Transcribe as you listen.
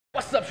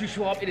What's up,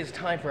 Shuswap? It is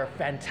time for a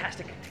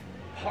fantastic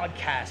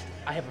podcast.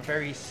 I have a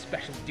very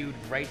special dude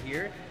right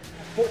here.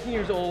 14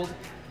 years old,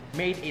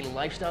 made a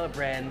lifestyle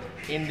brand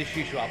in the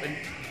Shuswap. And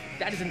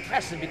that is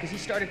impressive because he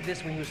started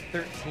this when he was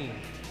 13.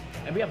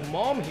 And we have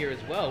Mom here as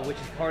well, which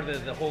is part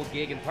of the whole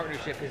gig and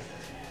partnership because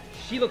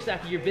she looks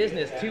after your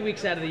business 2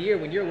 weeks out of the year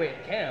when you're away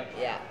at camp.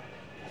 Yeah.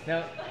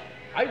 Now,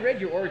 I read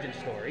your origin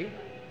story,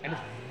 and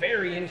it's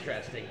very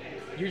interesting.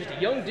 You're just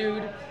a young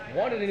dude,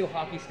 wanted a new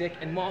hockey stick,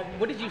 and Mom,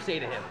 what did you say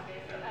to him?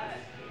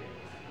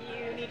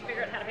 You need to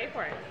figure out how to pay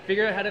for it.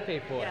 Figure out how to pay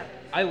for Yeah. it.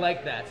 I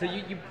like that. So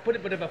you put a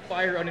bit of a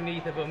fire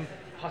underneath of him,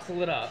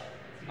 hustle it up.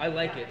 I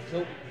like it.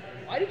 So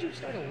why did you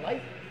start a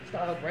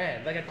lifestyle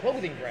brand, like a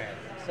clothing brand?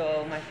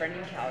 So my friend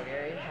in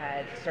Calgary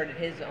had started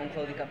his own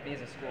clothing company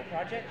as a school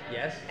project.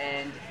 Yes.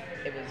 And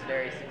it was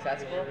very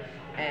successful.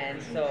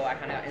 And so I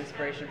kind of got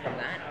inspiration from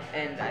that.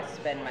 And I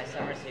spend my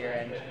summers here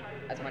and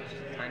as much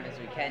time as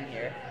we can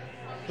here.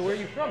 So where are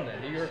you from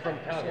then? You're from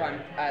So Calgary.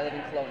 I live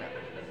in Kelowna.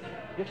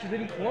 You actually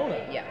live in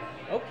Kelowna? Yeah.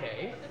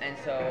 Okay. And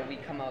so we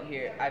come out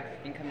here. I've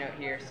been coming out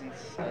here since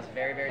I was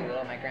very, very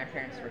little. My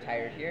grandparents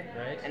retired here,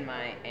 Right. and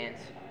my aunt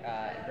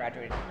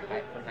graduated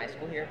from high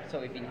school here. So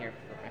we've been here.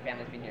 My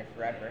family's been here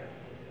forever.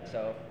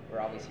 So we're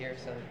always here.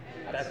 So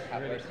That's how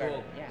really we started.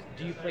 cool. Yeah.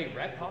 Do you play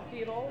rec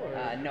hockey at all?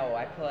 Or? No,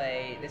 I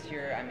play this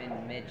year. I'm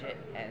in midget,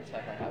 and so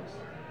I play house.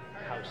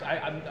 House.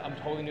 I'm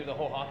totally new to the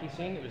whole hockey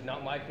scene. It was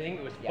not my thing.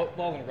 It was Yeah.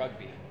 football and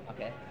rugby.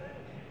 Okay.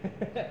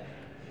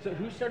 So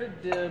who started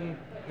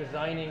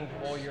designing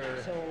all your?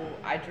 So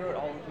I drew out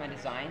all of my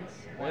designs.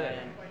 Really?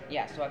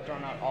 Yeah. So I've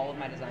drawn out all of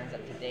my designs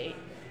up to date,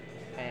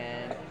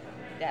 and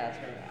yeah, that's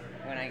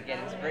when I get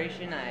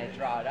inspiration, I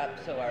draw it up.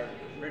 So our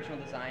original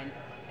design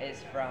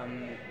is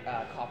from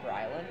Copper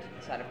Island,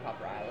 the side of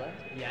Copper Island.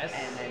 Yes,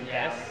 And then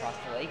yes. down across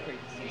the lake where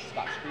you can see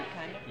Scotch Creek,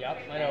 kind of. Yep,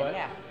 I know And it.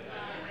 Yeah.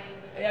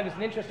 Yeah, there's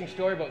an interesting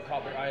story about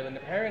Copper Island.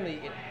 Apparently,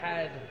 it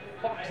had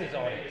foxes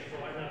on it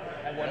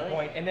at one Really?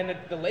 point, and then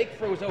the lake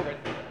froze over.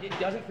 It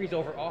doesn't freeze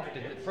over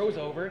often. It froze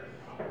over,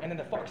 and then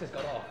the foxes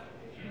got off.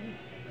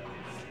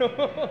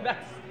 So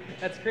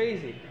that's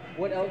crazy.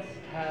 What else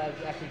has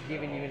actually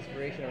given you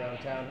inspiration around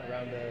town,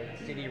 around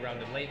the city, around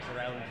the lakes,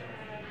 around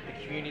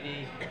the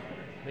community?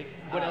 Like,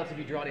 what else have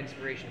you drawn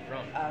inspiration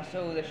from?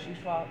 So the shoe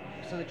swap,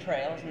 so the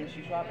trails in the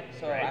shoe swap.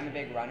 So Right. I'm a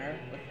big runner,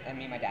 and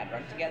me and my dad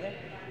run together,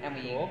 and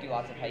we Cool. do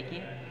lots of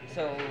hiking.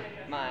 So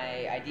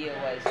my idea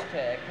was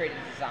to create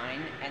a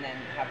design and then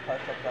have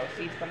partial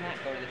proceeds from that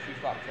go to the shoe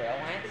swap trail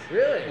alliance.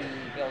 Really?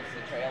 Who builds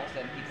the trails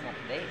and keeps them up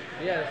to date.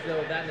 Yeah,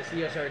 so that and the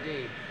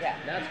CSRD. Yeah.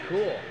 That's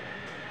cool.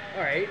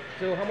 All right,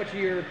 so how much of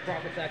your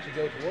profits actually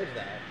go towards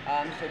that?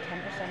 So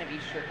 10% of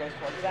each shirt goes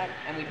towards that,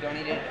 and we've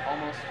donated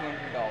almost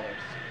 $200.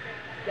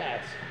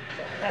 That's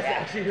Yeah.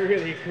 actually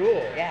really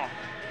cool. Yeah.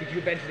 Did you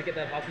eventually get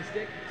that hockey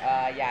stick?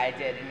 Yeah, I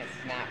did, and it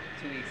snapped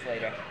 2 weeks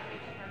later.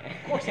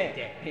 Of course it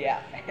did.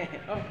 Yeah.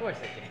 Of course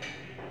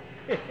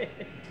it did.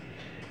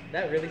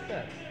 That really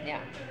sucks. Yeah.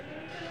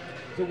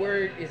 So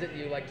where is it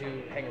you like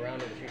to hang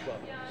around in the street club?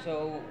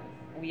 So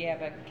we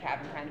have a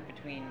cabin kind of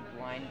between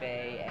Blind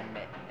Bay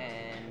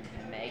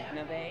and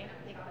Magna Bay,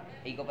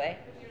 Eagle Bay.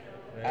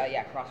 Right.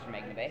 Yeah, across from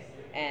Magna Bay.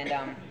 And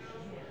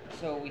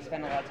so we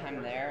spend a lot of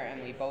time there,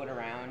 and we boat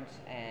around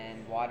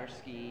and water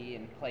ski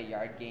and play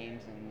yard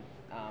games and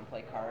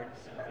play cards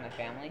with my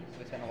family. So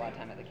we spend a lot of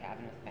time at the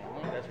cabin with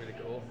family. That's really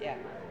cool. Yeah.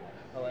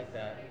 I like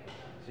that.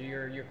 So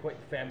you're quite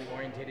family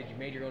oriented. You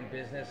made your own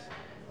business.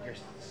 You're a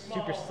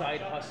super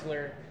side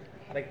hustler.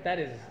 Like that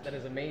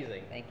is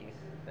amazing. Thank you.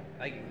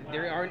 Like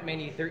there aren't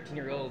many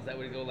 13-year-olds that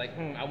would go like,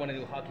 I want a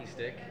new hockey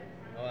stick.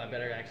 Oh, I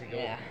better actually go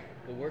Yeah.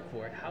 go work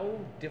for it. How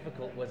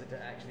difficult was it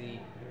to actually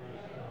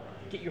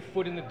get your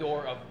foot in the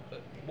door of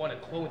a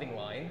clothing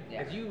line?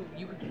 Yeah. Because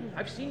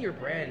I've seen your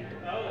brand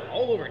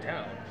all over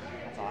town.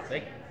 That's awesome.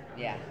 Like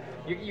Yeah.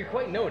 you're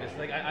quite noticed.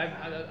 Like I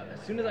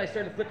as soon as I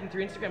started flipping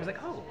through Instagram, I was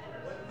like, oh,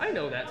 I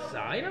know that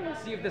sign. I want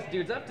to see if this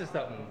dude's up to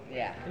something.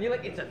 Yeah. And you're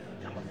like,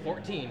 I'm a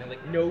 14. I'm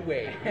like, no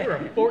way. You're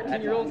a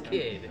 14-year-old That's awesome.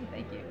 kid.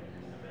 Thank you.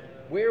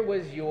 Where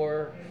was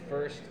your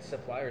first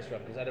suppliers from?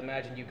 Because I'd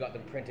imagine you got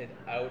them printed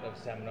out of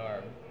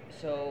Seminarm.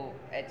 So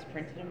it's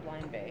printed in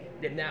Blind Bay.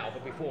 Now,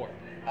 but before.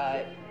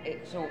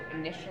 So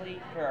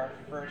initially for our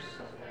first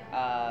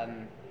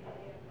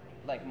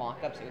like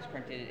mock-ups, it was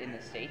printed in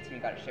the States and we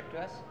got it shipped to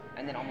us,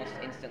 and then almost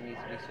instantly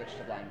we switched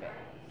to Blind Bay.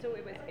 So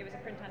it was a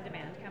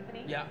print-on-demand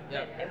company. Yeah,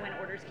 yeah. And when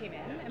orders came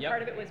in, and Yep.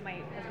 part of it was my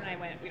husband and I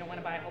went, we don't want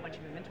to buy a whole bunch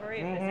of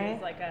inventory if Mhm. this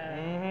is like a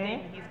Mhm. thing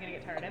he's going to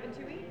get tired of in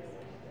 2 weeks.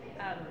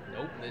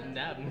 Nope, didn't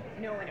happen.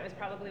 No, and it was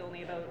probably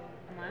only about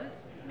a month,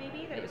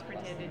 maybe, that it was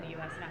printed in the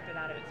U.S., and after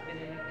that it's been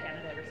in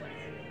Canada ever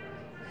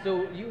since.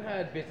 So you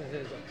had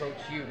businesses approach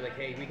you like,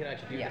 hey, we can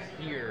actually do Yeah. this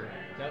here.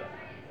 Now,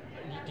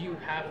 do you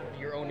have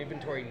your own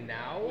inventory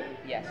now?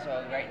 Yeah,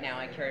 so right now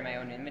I carry my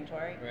own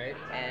inventory. Right.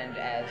 And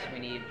as we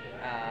need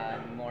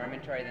more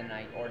inventory, then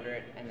I order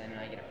it and then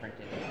I get it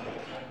printed.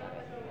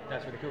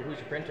 That's really cool. Who's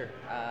your printer?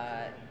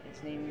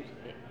 Its name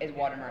is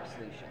Watermark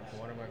Solutions.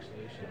 Watermark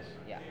Solutions.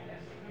 Yeah.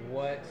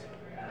 What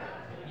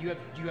you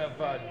have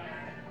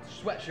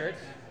sweatshirts.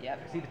 Yep.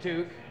 I see the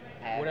toque.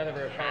 I have What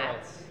other apparel?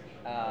 hats,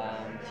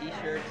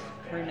 t-shirts,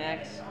 crew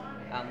necks,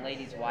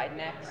 ladies' wide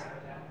necks,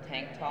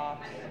 tank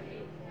tops,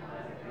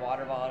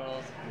 water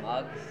bottles,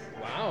 mugs.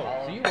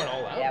 Wow, so you went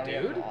all out, yeah, we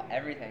dude. have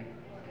everything.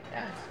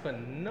 Yeah. That's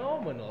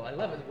phenomenal. I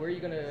love it. Where are you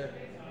gonna?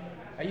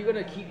 Are you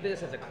gonna keep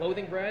this as a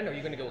clothing brand, or are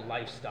you gonna go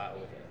lifestyle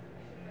with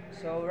it?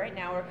 So right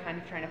now we're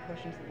kind of trying to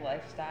push into the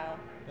lifestyle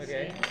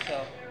Okay. scene.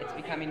 So it's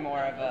becoming more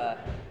of a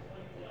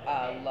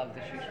love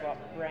the shoe swap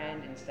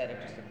brand instead of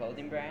just a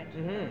clothing brand.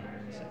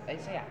 Mm-hmm.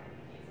 So yeah,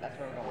 that's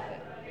where we're going with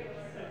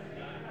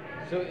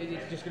it. So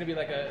it's just gonna be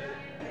like a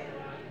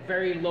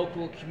very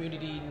local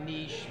community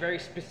niche, very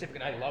specific,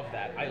 and I love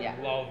that. I Yeah.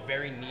 love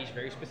very niche,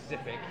 very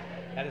specific.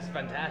 That is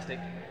fantastic.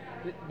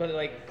 But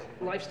like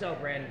lifestyle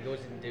brand goes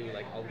into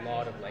like a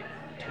lot of like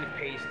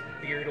toothpaste,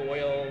 beard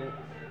oil,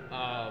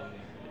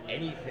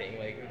 anything.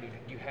 Like, do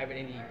you have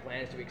any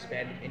plans to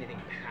expand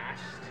anything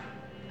past?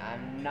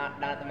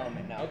 Not at the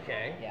moment, no.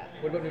 Okay. Yeah.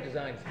 What about new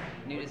designs?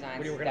 New designs,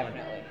 What are you working on?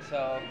 definitely.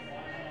 So,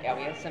 yeah,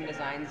 we have some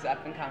designs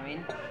up and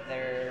coming.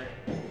 They're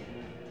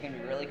gonna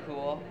be really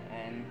cool,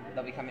 and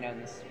they'll be coming out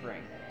in the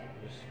spring.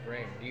 This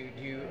spring.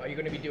 Are you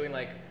going to be doing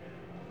like,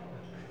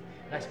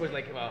 I suppose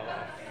like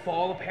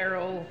fall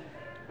apparel,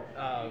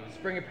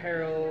 spring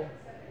apparel,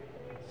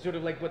 sort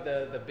of like what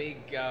the big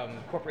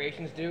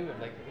corporations do?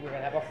 Like we're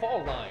gonna have a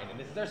fall line, and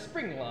this is our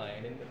spring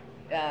line,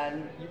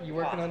 and you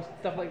working on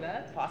stuff like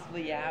that?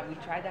 Possibly, yeah. We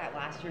tried that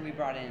last year. We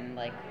brought in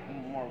like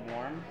more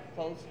warm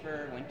clothes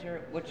for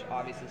winter, which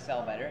obviously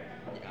sell better.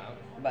 Yeah.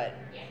 But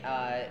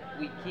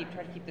we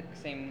try to keep the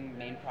same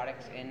main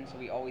products in, so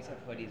we always have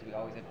hoodies, we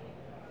always have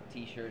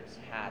t-shirts,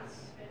 hats.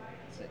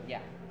 So, yeah.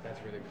 That's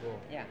really cool.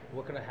 Yeah.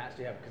 What kind of hats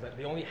do you have? Because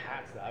the only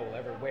hats that I will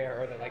ever wear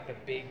are the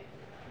big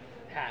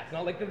hats,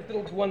 not like the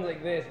little ones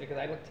like this, because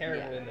I look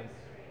terrible Yeah. in them.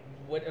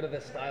 What are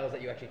the styles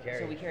that you actually carry?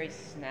 So we carry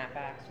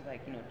snapbacks with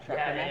like, trucker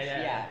yeah, mesh.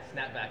 yeah.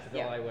 Snapbacks is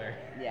Yeah. all I wear.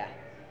 Yeah.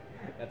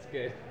 That's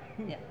good.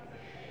 Yeah.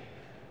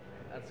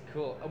 That's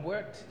cool.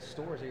 What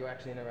stores are you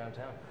actually in around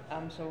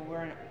town? So we're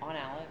on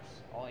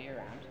Alex all year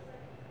round,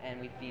 and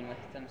we've been with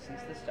them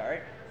since the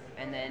start.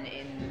 And then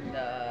in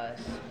the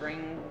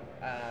spring,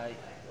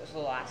 so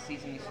last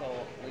season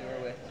we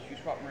were with Shoe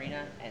Swap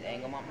Marina and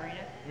Anglemont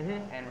Marina,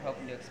 Mhm. and we're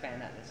hoping to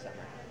expand that this summer.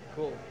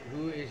 Cool.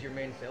 Who is your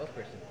main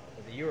salesperson?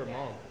 Is it you or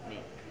mom? Me.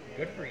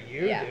 Good for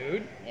you, Yeah.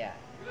 dude. Yeah.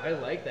 I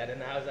like that.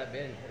 And how's that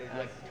been? Is it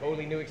like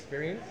totally new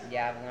experience?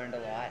 Yeah, I've learned a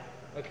lot.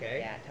 Okay.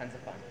 Yeah, tons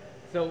of fun.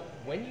 So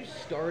when you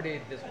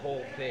started this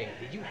whole thing,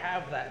 did you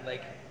have that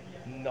like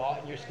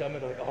knot in your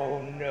stomach, like,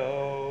 oh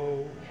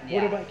no,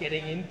 Yeah. what am I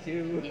getting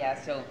into? Yeah,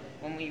 so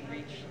when we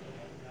reached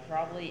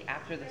probably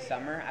after the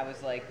summer, I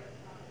was like,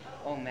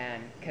 oh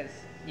man, because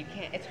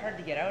it's hard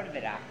to get out of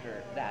it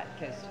after that,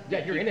 because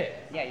Yeah, you're in it.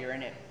 Yeah, you're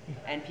in it,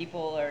 and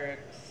people are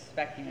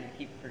expecting you to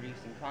keep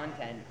producing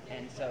content,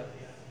 and so,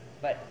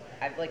 but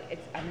I've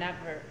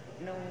never,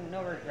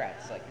 no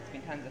regrets, like it's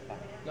been tons of fun.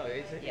 No,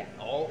 it's Yeah.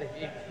 all.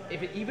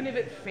 Even if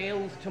it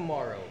fails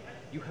tomorrow,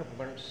 you have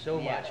learned so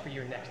Yeah. much for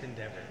your next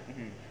endeavor.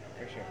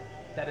 For sure.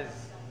 That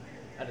is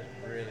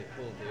really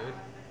cool, dude.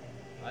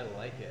 I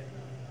like it.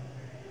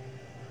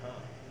 Huh.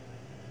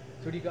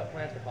 So what do you got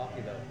plans for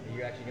hockey though? Are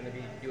you actually going to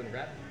be doing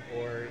rep,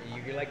 or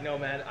you're like, no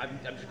man, I'm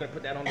just going to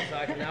put that on the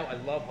side for now. I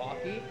love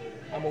hockey.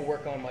 I'm gonna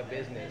work on my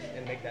business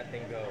and make that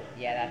thing go.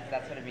 Yeah,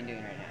 that's what I've been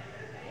doing right now.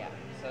 Yeah,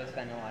 so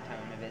spending a lot of time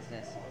on my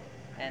business,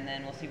 and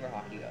then we'll see where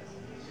hockey goes.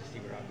 Just see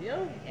what hockey.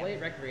 Play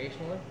it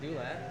recreationally. Do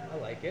that. I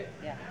like it.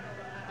 Yeah.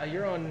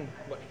 You're on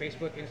what?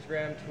 Facebook,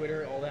 Instagram,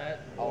 Twitter, all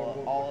that.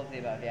 All of the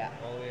above, yeah.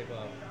 All the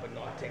above, but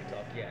not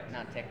TikTok yet.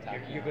 Not TikTok.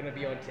 You're gonna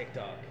be on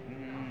TikTok.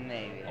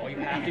 Maybe. Oh, you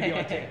have to be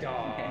on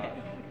TikTok.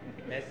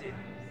 That's it.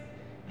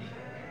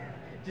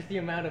 Just the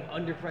amount of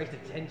underpriced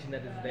attention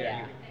that is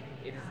there.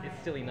 Yeah.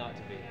 It's silly not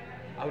to be.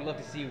 I would love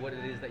to see what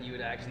it is that you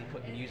would actually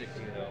put music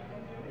to, though.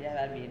 Yeah,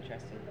 that'd be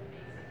interesting.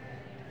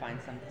 Find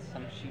some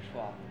shoe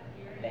swap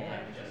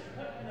band.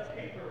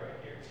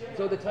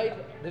 So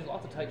there's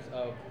lots of types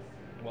of,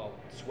 well,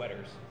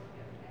 sweaters.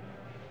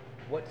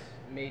 What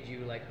made you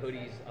like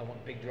hoodies? I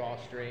want big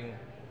drawstring,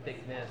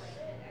 thickness.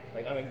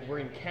 Like, I mean, we're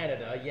in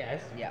Canada,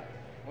 yes. Yeah.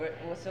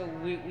 So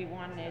we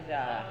wanted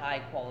a high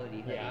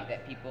quality hoodie Yeah.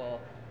 that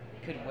people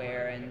could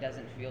wear and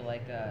doesn't feel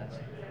like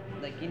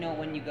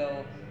when you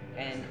go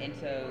and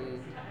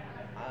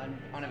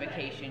on a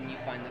vacation you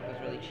find like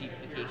those really cheap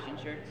vacation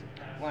shirts.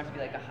 We want it to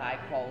be like a high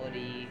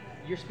quality.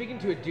 You're speaking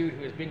to a dude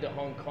who has been to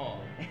Hong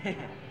Kong.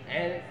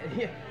 And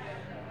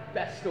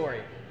best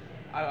story.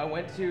 I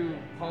went to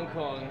Hong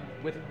Kong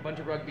with a bunch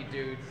of rugby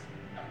dudes,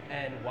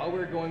 and while we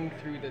were going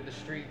through the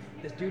streets,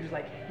 this dude was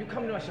like, "You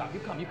come to my shop. You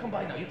come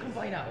by now. You come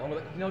by now." And we're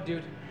like, "No,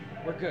 dude,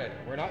 we're good.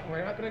 We're not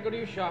gonna go to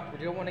your shop.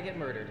 We don't want to get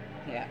murdered."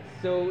 Yeah.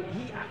 So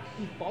he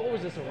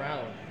follows us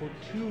around for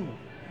 2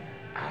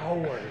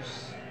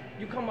 hours.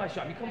 You come by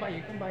shop. You come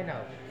by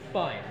now.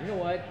 Fine. You know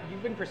what?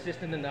 You've been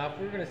persistent enough.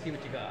 We're gonna see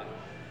what you got.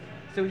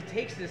 So he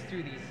takes us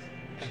through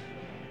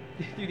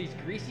these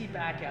greasy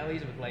back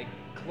alleys with like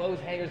clothes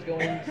hangers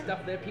going,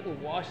 stuff there, people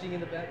washing in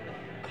the back.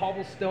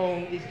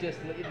 Cobblestone is just,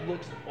 it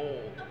looks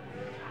old.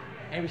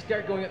 And we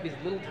start going up these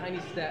little tiny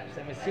steps,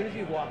 and as soon as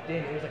we walked in,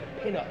 it was like a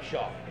pin-up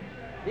shop.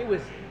 It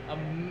was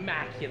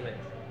immaculate.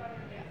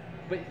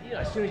 But you know,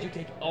 as soon as you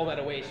take all that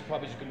away, it's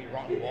probably just gonna be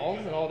rotten walls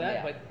and all that.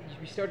 Yeah. But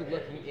we started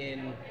looking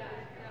in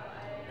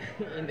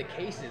in the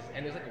cases,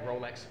 and there's like a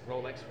Rolex,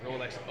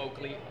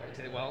 Oakley. I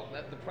said, well,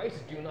 the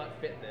prices do not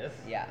fit this.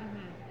 Yeah.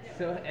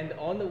 So, and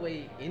on the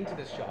way into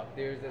the shop,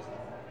 there's this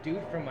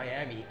dude from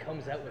Miami. He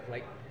comes out with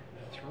like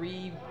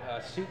 3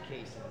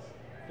 suitcases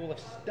full of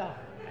stuff,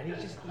 and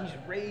he's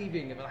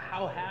raving about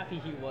how happy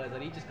he was,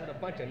 and he just got a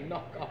bunch of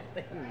knockoff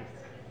things.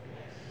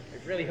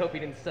 I really hope he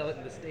didn't sell it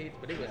in the States,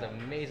 but it was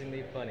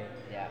amazingly funny.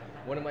 Yeah.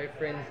 One of my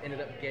friends ended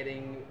up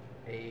getting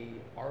a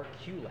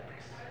RQLex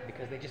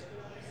because they just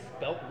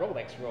spelt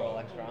Rolex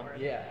wrong. Rolex wrong.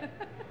 Yeah.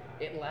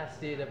 It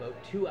lasted about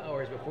 2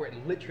 hours before it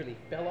literally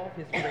fell off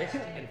his wrist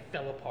and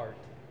fell apart.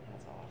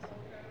 That's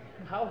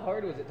awesome. How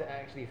hard was it to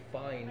actually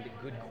find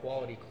good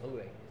quality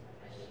clothing?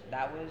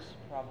 That was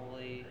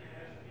probably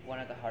one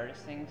of the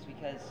hardest things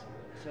because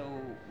so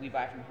we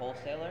buy from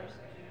wholesalers,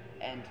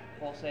 and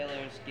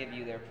wholesalers give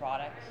you their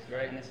products,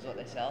 Right. and this is what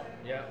they sell.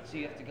 Yeah. So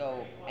you have to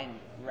go and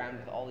round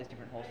with all these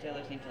different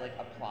wholesalers. You need to like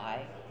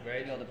apply Right.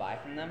 to be able to buy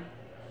from them.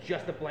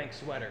 Just a blank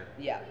sweater.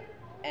 Yeah.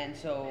 And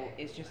so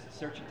it's just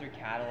searching through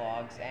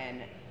catalogs,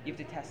 and you have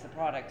to test the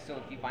product. So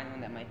if you find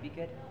one that might be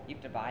good, you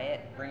have to buy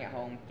it, bring it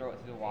home, throw it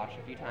through the wash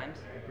a few times,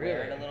 wear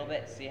it Really? a little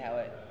bit, see how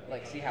it So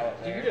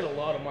you wears. did a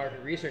lot of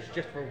market research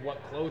just for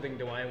what clothing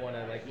do I want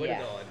to like put Yeah.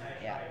 it on.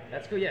 Yeah.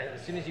 That's cool. Yeah.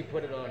 As soon as you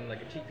put it on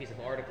like a cheap piece of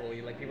article,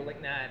 you like people are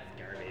like, nah, it's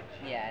garbage.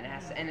 Yeah, and it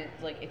has to, and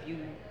it's like if you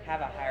have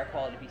a higher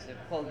quality piece of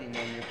clothing,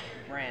 then your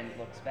brand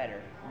looks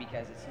better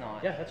because it's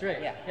not. Yeah, that's right.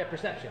 Yeah. Yeah,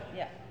 perception.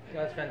 Yeah.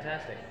 Yeah, that's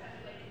fantastic.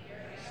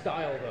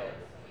 Style though,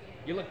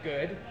 you look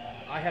good.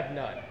 I have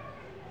none.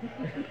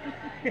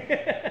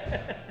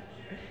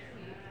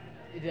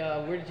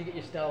 Where did you get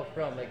your style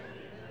from? Like,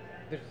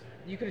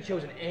 you could have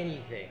chosen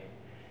anything.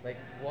 Like,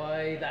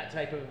 why that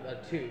type of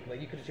toque?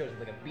 Like, you could have chosen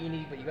like a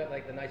beanie, but you got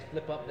like the nice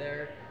flip up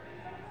there.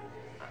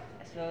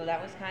 So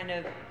that was kind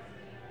of.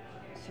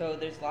 So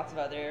there's lots of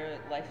other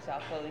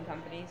lifestyle clothing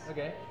companies.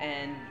 Okay.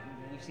 And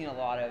we've seen a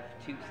lot of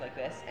toques like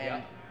this,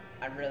 and Yeah.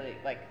 I really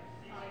like.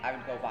 I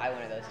would go buy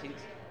one of those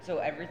toques. So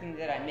everything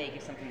that I make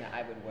is something that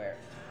I would wear.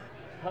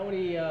 How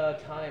many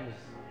times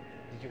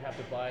did you have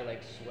to buy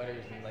like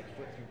sweaters and like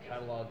flip through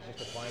catalogs just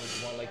to find what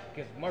you want? Like,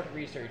 because market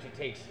research, it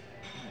takes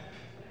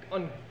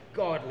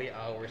ungodly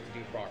hours to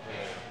do properly.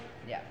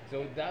 Yeah.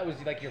 So that was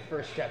like your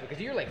first step because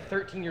you're like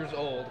 13 years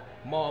old.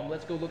 Mom,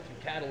 let's go look through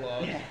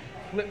catalogs. Yeah.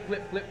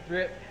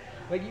 Flip.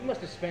 Like you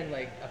must have spent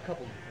like a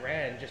couple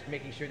grand just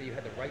making sure that you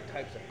had the right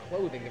types of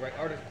clothing, the right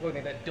artist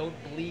clothing that don't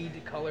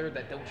bleed color,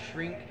 that don't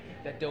shrink,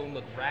 that don't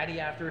look ratty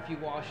after a few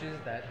washes,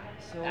 that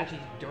So- actually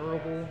is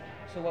durable.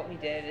 So what we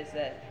did is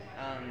that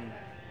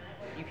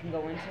you can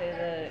go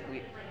into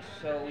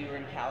so we were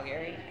in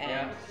Calgary, and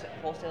Yeah.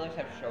 wholesalers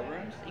have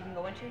showrooms that you can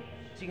go into,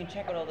 so you can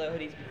check out all the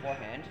hoodies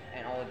beforehand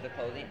and all of the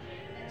clothing.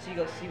 So you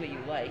go see what you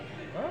like,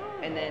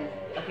 and then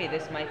okay,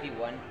 this might be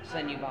one. So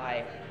then you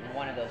buy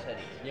one of those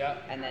hoodies. Yeah.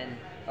 And then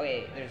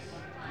okay, there's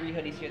 3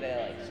 hoodies here that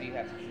I like, so you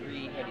have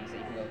 3 hoodies that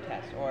you can go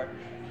test. Or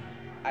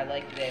I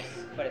like this,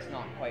 but it's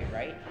not quite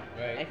right.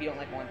 Right. And if you don't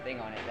like one thing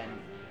on it, then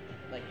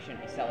like you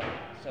shouldn't be selling it.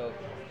 So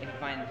if you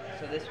find,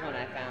 so this one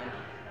I found,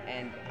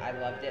 and I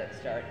loved it at the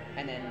start,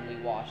 and then we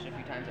washed it a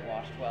few times. It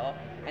washed well,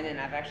 and then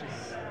I've actually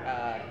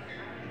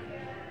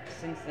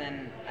since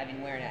then I've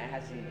been wearing it. It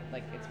hasn't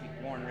like it's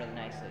been worn really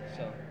nicely.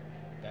 So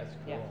That's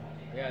Yeah. cool.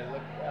 Yeah.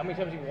 Look, how many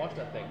times have you washed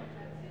that thing?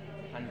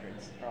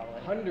 hundreds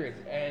probably.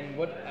 Hundreds. And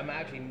what I'm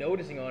actually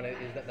noticing on it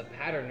is that the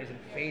pattern isn't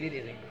faded,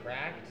 isn't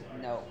cracked,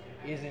 No.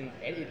 isn't.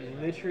 It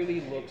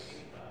literally looks.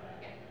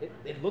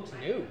 It looks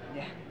new.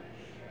 Yeah.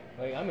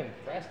 Like I'm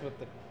impressed with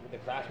the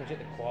craftsmanship,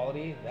 the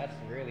quality. That's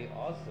really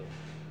awesome.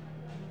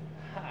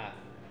 Ha.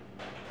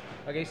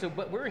 Okay, so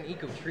but we're in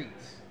Eco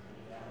Treats.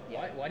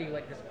 Yeah. Why do you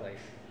like this place?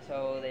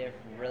 So they have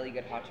really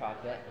good hot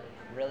chocolate,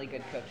 really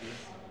good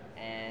cookies,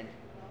 and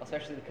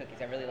especially the cookies.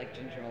 I really like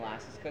ginger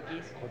molasses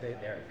cookies. Oh,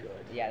 they're good.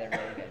 Yeah, they're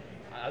really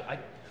good.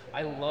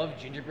 I love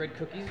gingerbread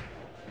cookies,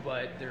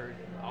 but they're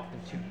often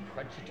too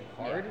crunchy, too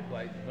hard. Yeah.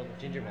 But the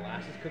ginger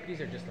molasses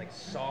cookies are just like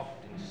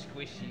soft and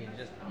squishy and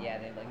just Yeah,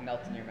 they like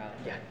melt in your mouth.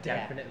 yeah,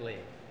 definitely.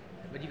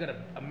 But you got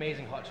an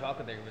amazing hot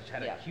chocolate there, which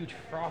had Yeah. a huge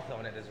froth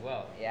on it as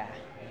well. Yeah.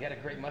 You got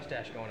a great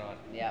mustache going on.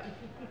 Yeah.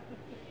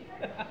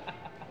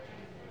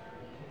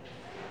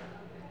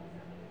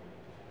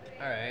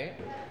 All right.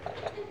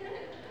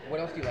 What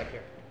else do you like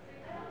here?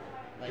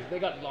 Like they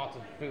got lots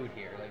of food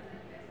here, like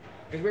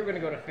because we were gonna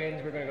go to Finn's,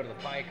 we were gonna go to the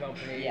pie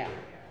company. Yeah.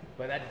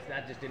 But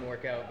that just didn't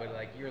work out. But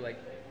like you're like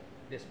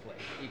this place,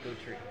 Eco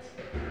Treats.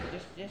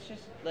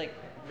 Just like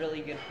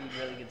really good food,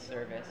 really good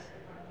service.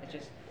 It's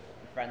just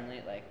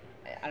friendly. Like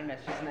I don't know.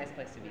 It's just a nice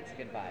place to be. It's a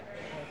good vibe.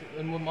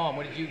 And Mom,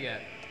 what did you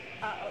get?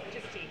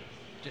 Just tea.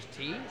 Just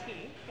tea?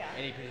 Tea, yeah.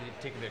 Any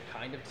particular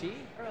kind of tea?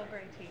 Earl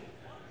Grey tea.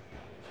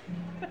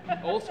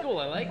 Old school,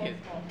 I like Old it.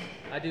 school.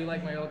 I do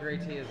like my Earl Grey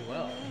tea as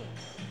well.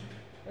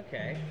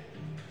 Okay.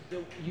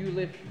 So you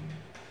live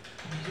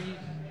So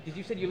did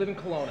you said you live in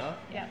Kelowna?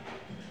 Yeah.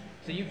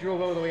 So you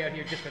drove all the way out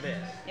here just for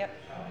this? Yep.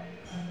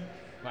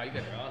 Wow, you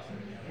guys are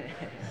awesome.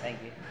 Thank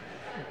you.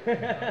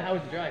 How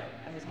was the drive?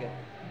 That was good.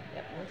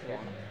 Yep, that's good.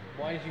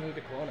 Why did you move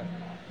to Kelowna?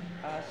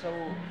 So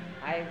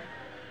I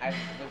was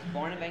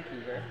born in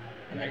Vancouver,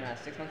 and then when I was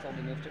 6 months old,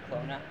 we moved to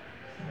Kelowna,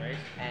 Right.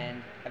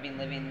 and we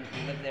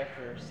lived there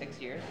for 6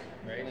 years.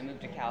 Right. Then we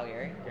moved to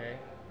Calgary, Okay.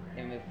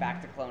 then we moved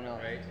back to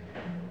Kelowna Right.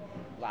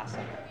 last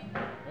summer.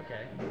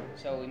 Okay.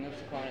 So we moved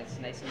to Kelowna, it's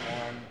nice and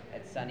warm,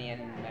 it's sunny,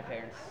 and my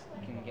parents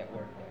can get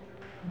work there.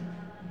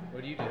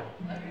 What do you do?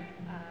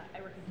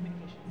 I work in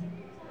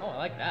communications. Oh, I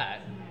like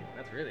that.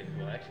 That's really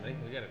cool, actually.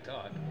 We gotta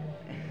talk.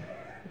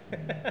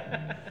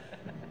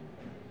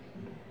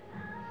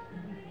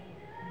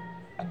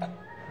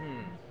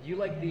 You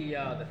like the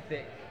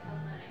thick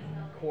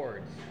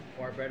chords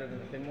far better than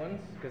the thin ones?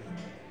 Because,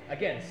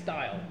 again,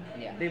 style.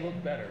 Yeah. They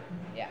look better.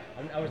 Yeah.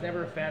 I was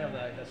never a fan of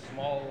the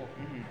small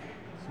Mhm.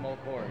 small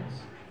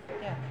chords.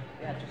 Yeah,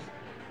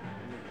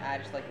 I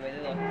just like the way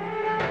they look.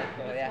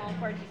 So, The yeah. small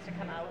chords used to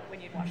come out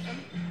when you'd wash them,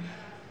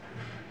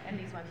 and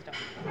these ones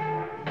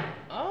don't.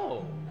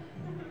 Oh,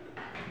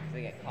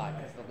 They get caught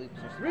because the loops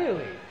are small.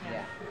 really?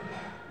 Yeah.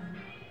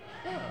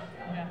 Huh.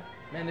 Yeah.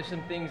 Man, there's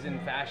some things in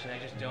fashion I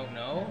just don't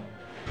know,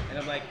 and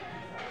I'm like,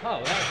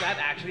 oh, that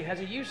actually has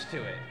a use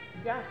to it.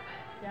 Yeah.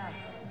 Yeah.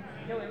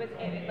 No, like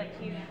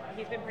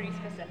he's been pretty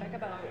specific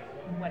about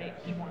what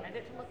he wanted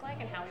it to look like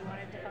and how he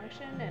wanted it to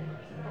function and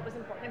what was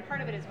important. And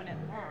part of it is when it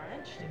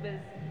launched, it was,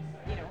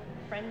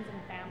 friends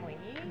and family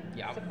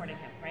Yep. supporting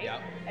him, right?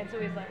 Yep. And so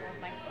he's like, well, if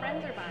my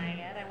friends are buying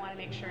it, I want to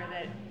make sure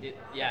that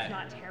Yeah. it's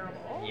not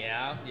terrible.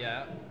 Yeah,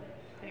 yeah.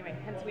 Anyway,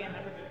 hence we ended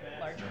up with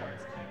large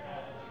chords.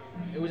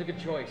 It was a good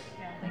choice.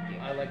 Yeah. Thank you.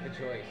 I like the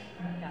choice.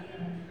 Yeah.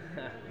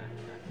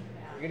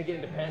 You're gonna get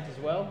into pants as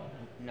well?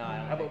 No, I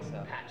don't How think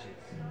about so. patches?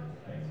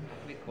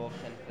 It'd be cool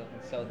if people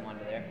can sew them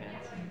onto their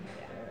pants.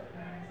 Yeah.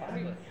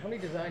 Possibly. How many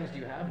designs do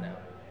you have now?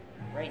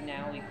 Right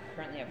now, we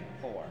currently have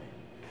 4.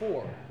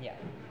 4. Yeah.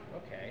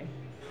 Okay.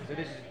 So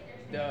this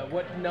is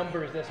what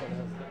number is this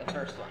one? The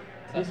first one.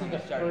 So This that's is one the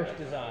we started first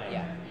with. design.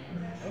 Yeah.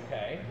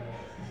 Okay.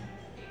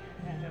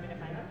 Yeah, do you want me to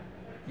find them?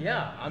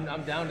 Yeah,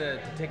 I'm down to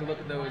take a look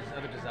at those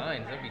other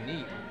designs. That'd be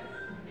neat.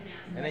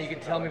 And then you can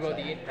tell me about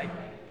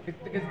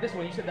because this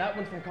one, you said that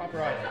one's from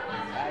Copper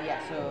Island. Yeah,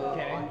 so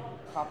Okay. on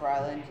Copper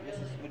Island,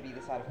 would be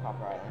the side of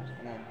Copper Island,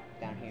 and then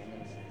down here, and then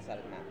this is the side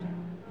of the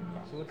mountain.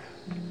 So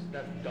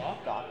that's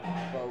dock? Dock,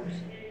 boat,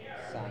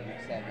 sun,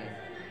 setting.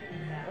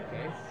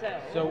 Okay.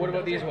 So what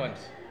about these ones?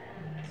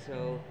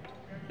 So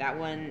that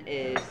one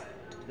is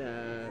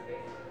the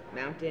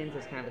mountains.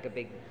 It's kind of like a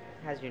big,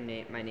 has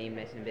my name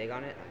nice and big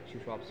on it,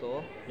 Shuswap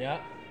Soul. Yeah.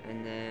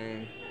 And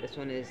then this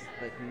one is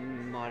like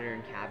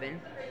modern cabin.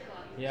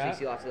 So Yeah. you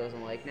see lots of those on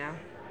the lake now.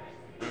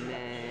 And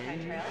High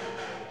then trail.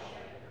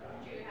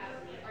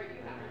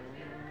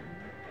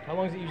 How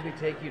long does it usually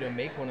take you to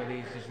make one of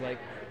these? Just like,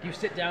 do you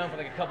sit down for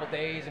like a couple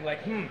days and like,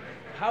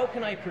 how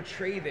can I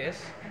portray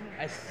this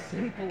as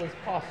simple as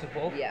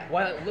possible Yeah.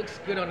 while it looks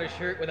good on a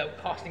shirt without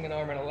costing an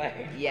arm and a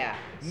leg? yeah.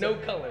 No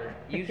color.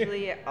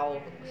 Usually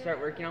I'll start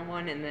working on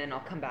one and then I'll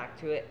come back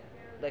to it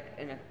like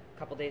in a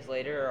couple days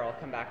later, or I'll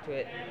come back to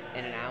it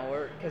in an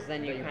hour, because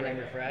then you Let your kind of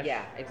brain refresh?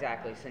 Yeah,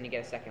 exactly. So then you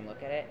get a second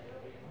look at it,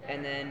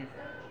 and then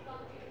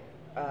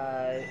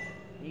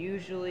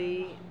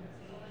usually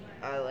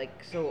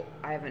so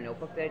I have a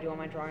notebook that I do all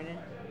my drawing in,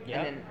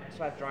 Yeah. and then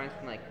so I have drawings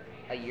from like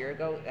a year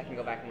ago that I can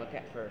go back and look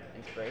at for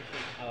inspiration.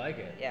 I like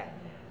it. Yeah.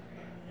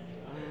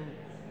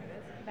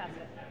 That's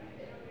it.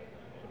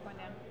 Keep going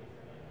down.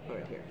 Go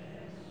right here.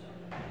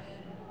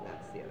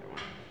 That's the other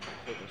one.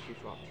 So the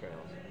Shuswap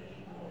Trails.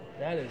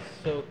 That is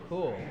so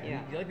cool.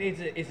 Yeah. Like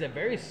it's a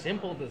very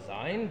simple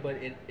design, but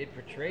it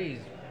portrays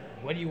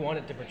what you want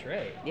it to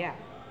portray. Yeah.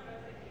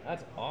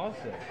 That's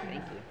awesome.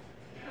 Thank you.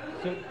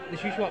 So the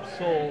Shuswap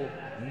Soul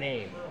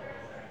name.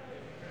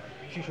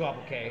 Shuswap,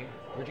 okay.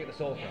 Where'd you get the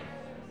soul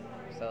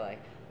from? So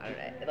like I don't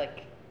know,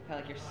 like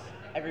kind of like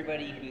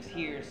everybody who's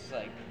here is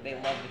like they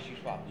love the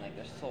Shuswap and like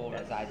their soul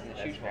resides in the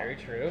That's Shuswap. very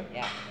true.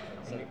 Yeah.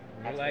 So You're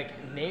that's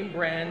like name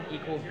brand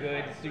equal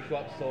good,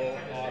 Shuswap Soul,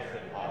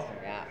 awesome. awesome.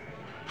 Yeah.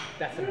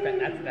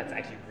 That's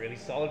actually really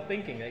solid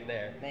thinking right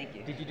there. Thank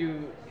you. Did you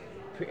do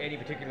any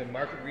particular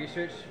market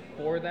research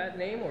for that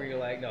name, or you're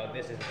like, no,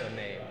 this is the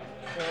name?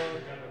 So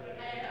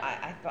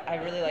I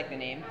really like the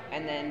name,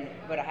 and then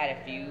but I had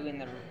a few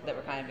that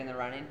were kind of in the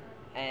running,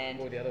 and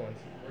What were the other ones?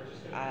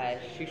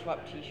 Shuswap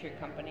T-shirt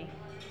company.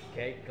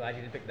 Okay, glad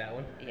you didn't pick that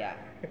one. Yeah,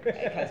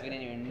 because we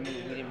didn't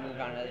move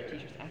on to other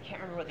T-shirts. I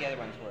can't remember what the other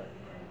ones were,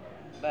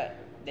 but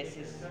this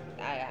is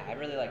I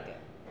really liked it.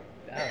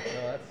 Oh,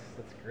 no,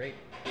 that's great.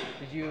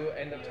 Did you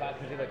end up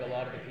talking to like a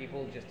lot of the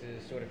people just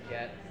to sort of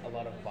get a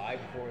lot of vibe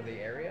for the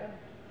area?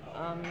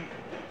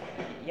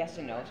 Yes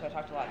and no. So I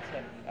talked a lot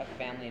to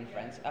family and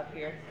friends up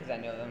here because I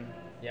know them.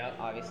 Yeah.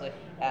 Obviously,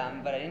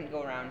 but I didn't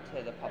go around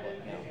to the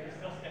public. No.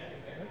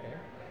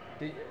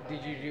 Okay.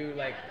 Did you do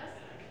like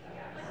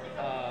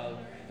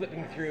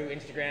flipping through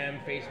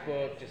Instagram,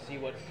 Facebook to see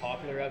what's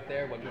popular out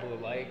there, what people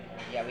like,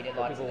 Yeah, we did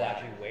what lots people of that.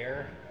 actually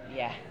wear?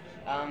 Yeah,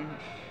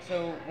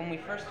 So when we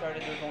first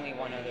started, there was only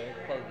one other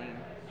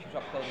shoe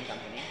shop clothing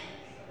company,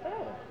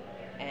 Oh.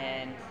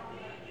 and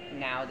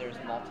now there's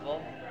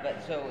multiple.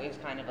 But so it was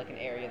kind of like an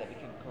area that we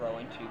could grow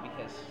into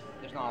because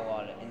there's not a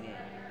lot in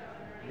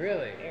the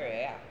Really?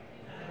 area.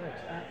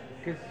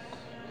 Because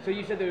so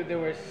you said there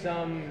were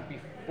some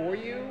before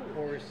you,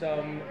 or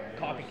some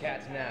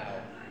copycats now?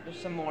 There's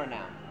some more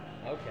now,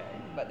 Okay.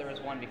 but there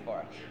was one before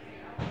us.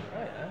 Oh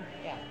yeah.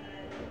 Yeah.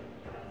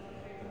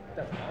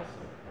 That's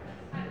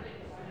awesome.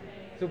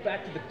 So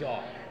back to the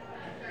dock,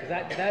 because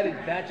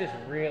that just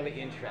really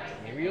interests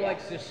me. Were you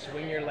like just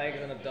swing your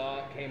legs on the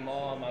dock? Hey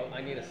mom,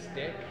 I need a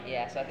stick.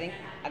 Yeah, so I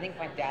think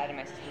my dad and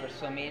my sister were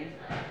swimming,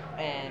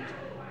 and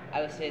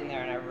I was sitting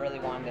there and I really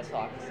wanted this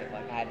hockey stick.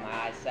 Like I had my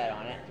eyes set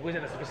on it. Was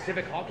it a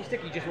specific hockey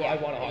stick? You just Yeah, I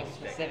want a it was hockey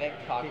stick. specific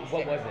hockey Okay,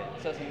 stick. what was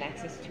it? So it's a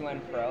Nexus 2N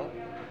Pro,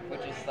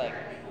 which is like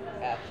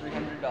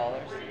 $300.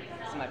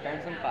 So my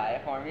parents wouldn't buy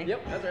it for me.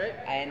 Yep, that's right.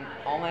 And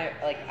all my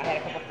I had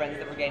a couple friends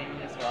that were getting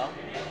it as well,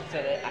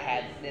 so that I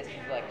had this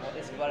was like, well,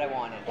 this is what I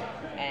wanted,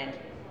 and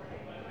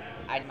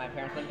my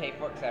parents wouldn't pay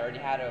for it because I already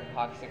had a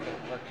hockey stick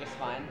that worked just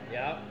fine.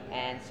 Yeah.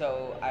 And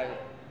so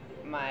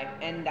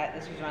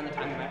this was around the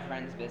time that my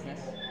friend's business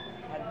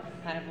had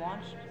kind of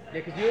launched.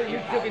 Yeah, because you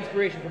took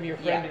inspiration from your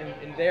friend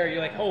Yeah. in there.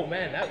 You're like, oh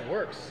man, that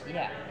works.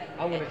 Yeah.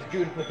 I'm gonna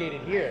duplicate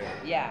it here.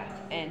 Yeah,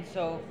 and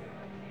so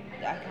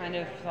I kind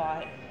of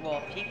thought,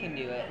 well, if he can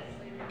do it,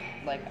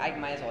 like I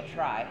might as well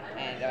try,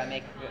 and if I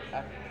make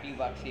a few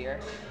bucks here,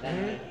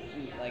 then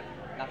like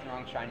nothing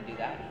wrong with trying to do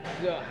that.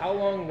 So how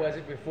long was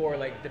it before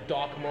like the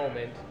dock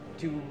moment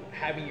to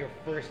having your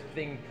first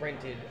thing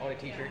printed on a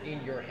t-shirt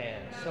in your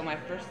hands? So my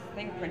first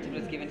thing printed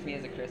was given to me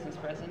as a Christmas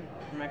present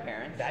from my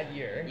parents. That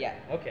year? Yeah.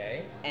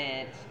 Okay.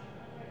 And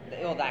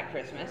that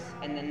Christmas,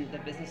 and then the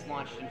business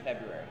launched in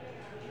February.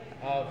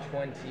 Of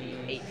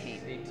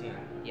 2018. 18.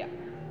 Yeah.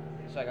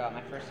 So I got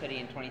my first hoodie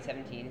in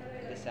 2017,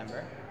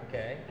 December,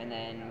 Okay. and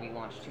then we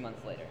launched 2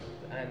 months later.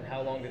 And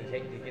how long did it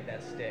take you to get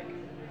that stick?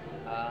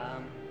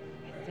 I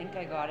think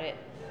I got it.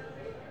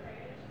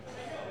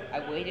 I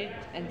waited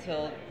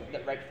until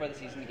right before the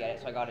season to get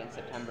it, so I got it in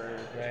September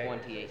Right.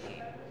 2018.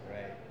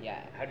 Right. Yeah.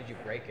 How did you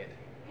break it?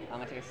 I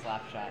took a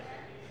slap shot.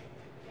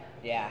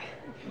 Yeah.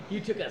 You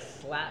took a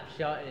slap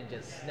shot and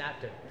just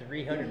snapped a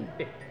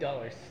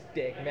 $350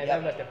 stick. Man, Yep.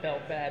 that must have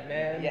felt bad,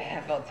 man. Yeah,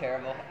 I felt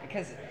terrible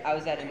because I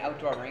was at an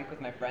outdoor rink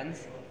with my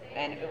friends,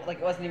 and it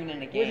wasn't even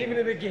in a game. Wasn't even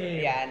in the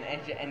game. Yeah,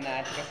 and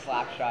I took a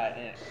slap shot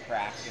and it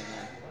cracked, and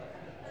then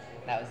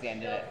that was the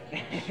end of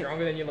it.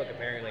 Stronger than you look,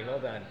 apparently. Well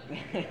done.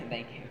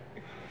 Thank you.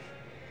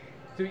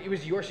 So it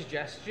was your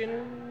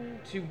suggestion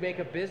to make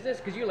a business?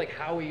 Because you're like,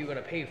 how are you going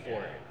to pay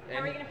for it? How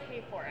are you going to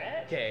pay for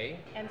it? Okay.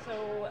 And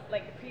so,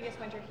 like the previous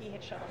winter, he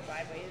had shoveled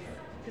driveways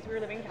because we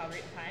were living in Calgary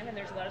at the time, and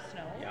there's a lot of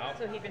snow. Yep.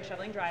 So he'd been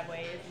shoveling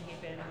driveways, and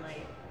he'd been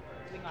like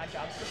doing odd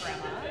jobs for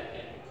grandma.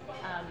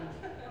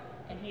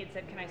 And he had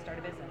said, "Can I start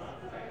a business?"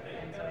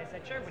 And so I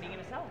said, "Sure. What are you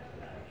going to sell?"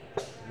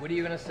 What are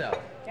you going to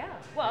sell? Yeah.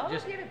 Well,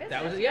 Just if you have a business,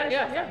 that was you gotta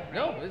sell yeah. something,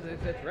 No,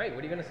 right? that's right.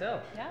 What are you gonna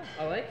sell? Yeah.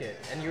 I like it.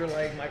 And you're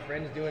like, my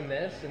friend's doing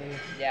this, and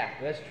Yeah.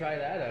 let's try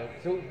that out.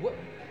 So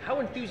how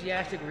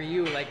enthusiastic were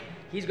you? Like,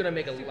 he's gonna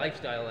make a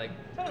lifestyle. Like,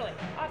 Totally.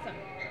 Awesome.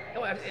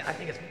 oh, I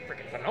think it's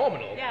freaking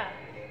phenomenal. Yeah.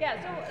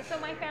 Yeah. So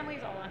my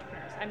family's all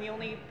entrepreneurs. I'm the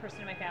only person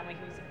in my family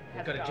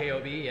has Got a job.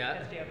 job, yeah.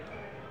 Has a job.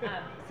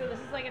 So this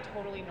is like a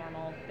totally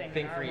normal thing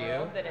Thing in our for you?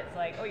 world, that it's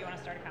like, oh, you want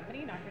to start a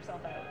company? Knock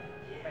yourself out,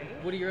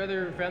 right? What do your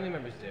other family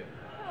members do?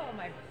 Oh,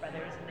 my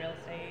brother's in real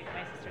estate.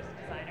 My sister's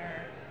a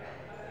designer.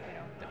 You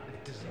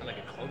know. Like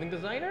a clothing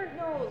designer?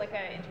 No, like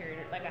a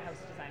interior, like a house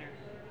designer.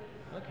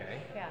 Okay.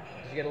 Yeah.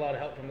 Did you get a lot of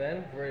help from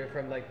them,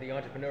 from like the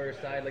entrepreneur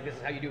side? Like, this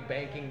is how you do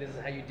banking. This is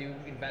how you do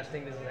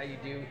investing. This is how you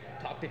do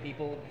talk to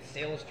people,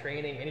 sales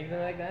training, anything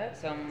like that?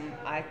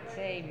 I'd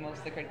say most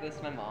of the credit goes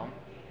to my mom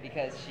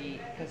because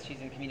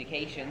she's in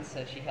communications,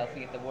 so she helps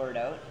me get the word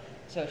out.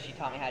 So she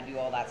taught me how to do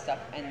all that stuff,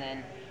 and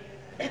then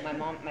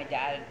my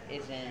dad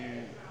is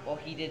in. Well,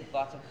 he did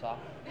lots of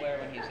software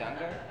when he was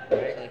younger,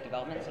 Right. so like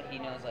development. So he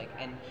knows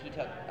and he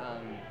took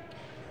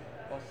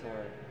what's the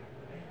word?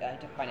 He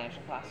took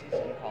financial classes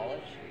in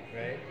college.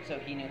 Right. So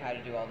he knew how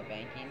to do all the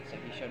banking. So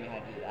he showed me how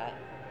to do that.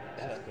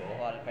 That's so cool. A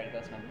lot of credit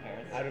goes to my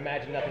parents. I'd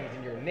imagine nothing's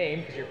in your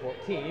name because you're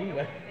 14.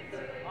 But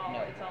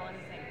No. It's all in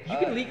his name. you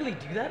can legally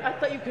do that? I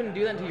thought you couldn't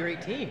do that until you're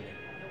 18.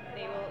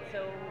 They will.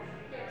 So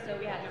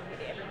yeah. No,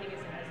 everything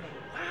is in his name.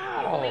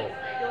 Wow.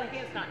 The only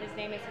thing that's not in his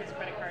name is his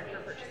credit card for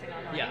purchasing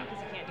online, Yeah. because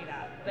he can't do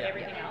that. But Yeah.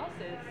 everything else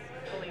is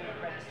fully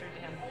registered to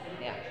him.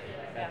 Yeah.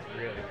 That's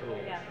Yeah. really cool.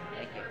 Yeah.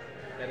 Thank you.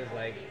 That is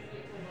like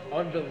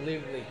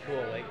unbelievably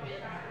cool. Like,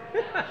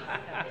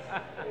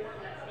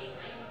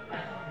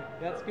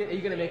 that's good. Are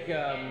you gonna make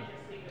a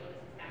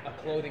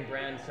clothing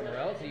brand somewhere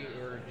else,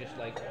 or just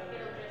like?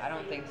 I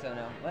don't think so,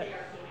 no. What?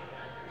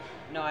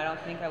 No, I don't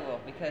think I will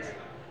because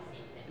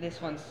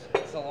it's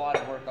a lot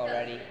of work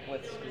already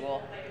with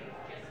school.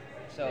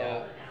 So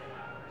Yeah.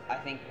 I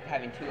think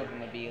having two of them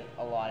would be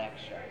a lot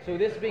extra. So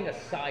this being a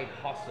side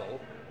hustle,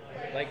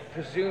 Like,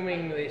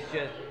 presuming it's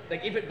just,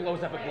 like, if it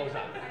blows up, it blows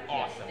up.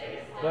 Awesome.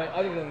 But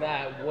other than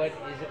that, what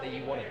is it that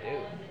you want to do?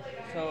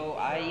 So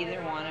I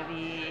either want to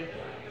be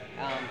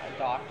a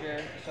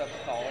doctor, so a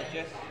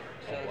pathologist.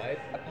 So What?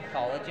 a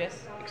pathologist.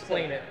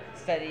 Explain so it.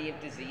 Study of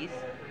disease.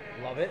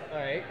 Love it. All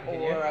right.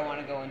 Continue. Or I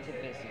want to go into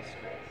business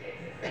school.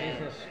 And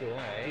Business school. All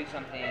right. do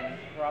something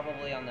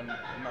probably on the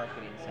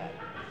marketing side.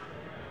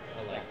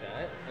 I like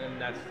that.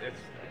 And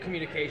it's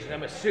communication.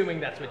 I'm assuming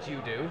that's what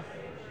you do.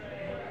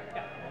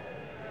 Yeah.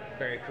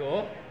 Very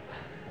cool.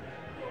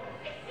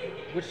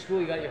 Which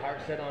school you got your heart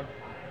set on?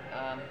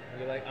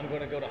 You're like, I'm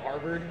going to go to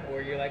Harvard,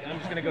 or you're like, I'm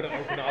just going to go to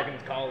Okanagan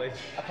College.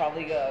 I'll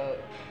probably go,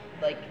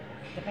 like,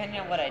 depending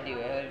on what I do,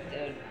 it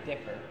would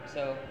differ.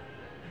 So,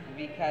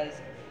 because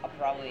I'll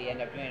probably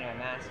end up doing my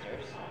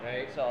master's.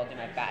 Right. So I'll do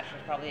my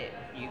bachelor's probably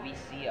at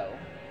UBCO,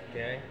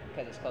 Okay.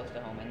 because it's close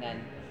to home, and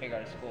then figure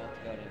out a school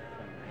to go to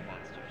for my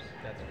master's.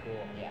 That's cool.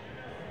 Yeah.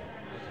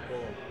 That's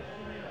cool.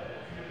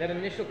 That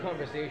initial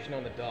conversation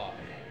on the dock,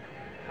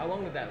 how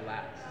long did that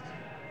last?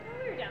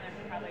 We were down there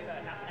for probably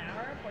about half an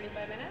hour,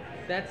 45 minutes.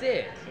 That's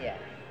it. Yeah.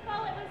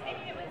 Well, it was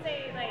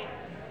a like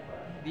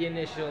The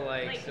initial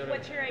like sort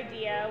what's of. your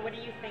idea? What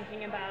are you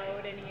thinking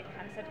about? And he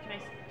kind of said,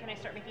 can I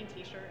start making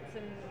T-shirts?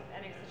 And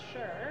I said,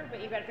 sure,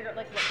 but you got to figure out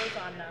like what goes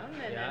on them,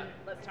 and Yeah. then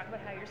let's talk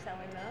about how you're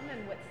selling them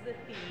and what's the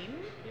theme.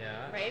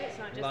 Yeah. Right. It's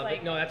not just Love like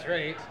it. No, that's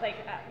right. like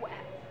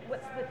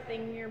what's the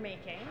thing you're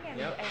making, and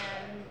Yep.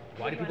 and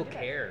Why what do you people wanna do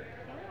with it. care?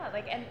 Yeah,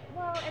 like and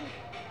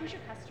who's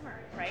your customer,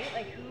 right?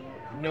 Like who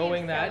are you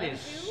Knowing that selling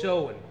is to?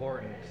 so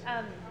important.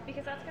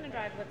 Because that's going to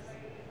drive what's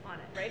on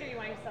it, right? Are you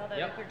wanting to sell to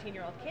Yep.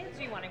 13-year-old kids?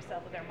 Are you wanting to sell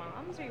to their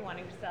moms? Are you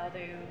wanting to sell to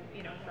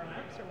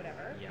grown-ups or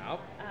whatever? Yeah.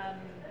 Um,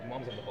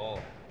 Mom's on the ball.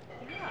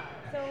 yeah.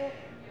 So,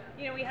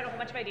 we had a whole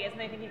bunch of ideas,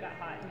 and I think he got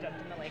hot and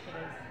jumped in the lake with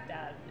his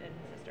dad and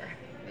sister.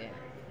 Yeah.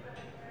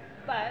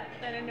 But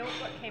then a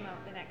notebook came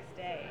out the next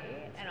day,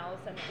 and all of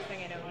a sudden, next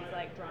thing I know, he's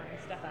like drawing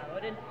stuff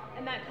out, and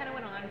that kind of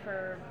went on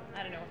for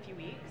I don't know a few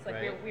weeks. Like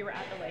Right. we were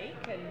at the lake,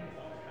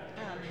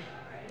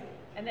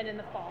 and then in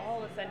the fall,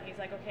 all of a sudden, he's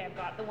like, okay, I've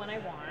got the one I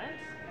want.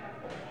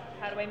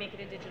 How do I make it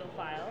a digital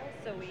file?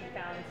 So we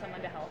found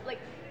someone to help. Like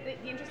the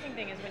interesting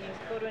thing is when you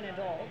go to an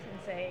adult and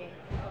say,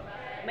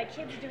 my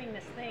kid's doing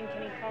this thing,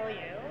 can he call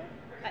you?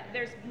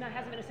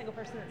 Hasn't been a single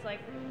person that's like,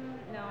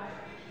 no,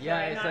 Yeah,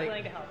 sorry, I'm it's not like-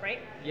 willing to help, right?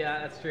 Yeah,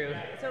 that's true.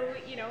 So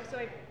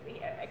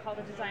I called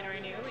a designer I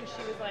knew, and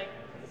she was like,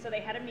 so they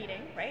had a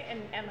meeting, right?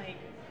 And like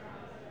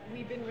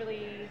we've been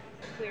really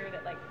clear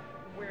that like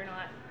we're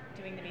not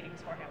doing the meetings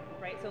for him,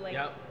 right? So like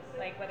Yep.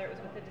 like whether it was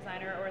with the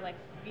designer or like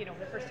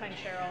the first time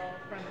Cheryl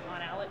from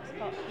On Alex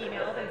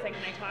emailed and said,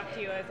 can I talk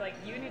to you? I was like,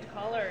 you need to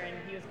call her, and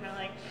he was kind of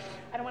like,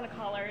 I don't want to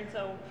call her, and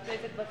so I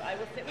said, look, I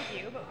will sit with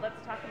you, but let's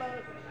talk about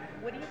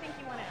what do you think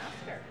you want to ask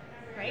her,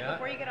 right? Yeah.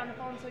 Before you get on the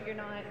phone, so you're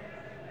not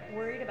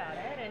worried about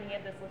it. And he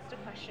had this list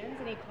of questions,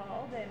 and he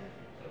called and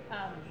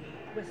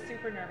was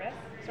super nervous.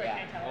 Sorry,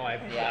 Yeah. can I tell?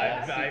 Oh,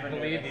 Yeah, I super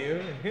believe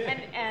nervous. you.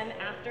 and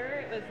after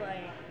it was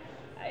like,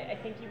 I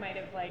think you might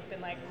have like been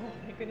like, oh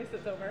my goodness,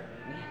 it's over.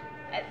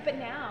 But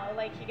now,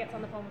 like he gets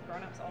on the phone with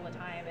grown-ups all the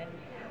time and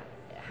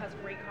has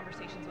great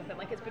conversations with them.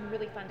 Like it's been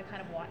really fun to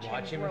kind of watch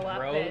him grow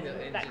up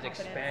and that just confidence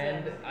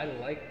expand. and- I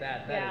like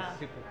that. That is Yeah.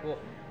 super cool.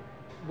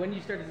 When you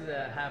started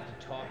to have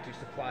to talk to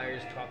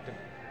suppliers, talk to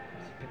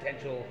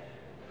potential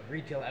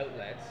retail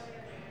outlets,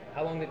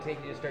 how long did it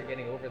take you to start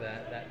getting over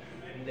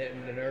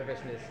the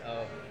nervousness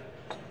of,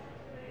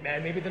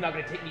 man, maybe they're not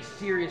going to take me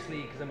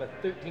seriously because I'm a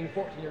 13,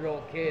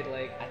 14-year-old kid.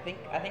 Like, I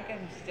think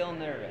I'm still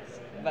nervous,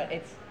 but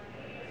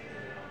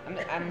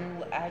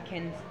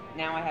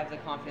I have the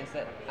confidence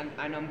that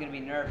I know I'm going to be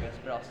nervous,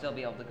 but I'll still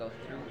be able to go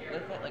through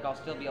with it. Like I'll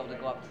still be able to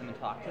go up to them and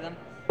talk to them.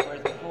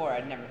 Whereas before,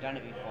 I'd never done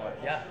it before.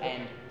 Yeah.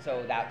 And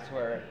so that's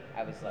where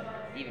I was like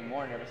even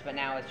more nervous. But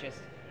now it's just,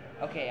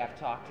 okay, I've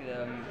talked to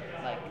them.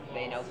 Like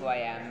they know who I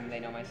am. They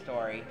know my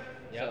story.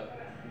 Yep. So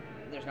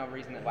there's no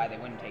reason why they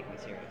wouldn't take me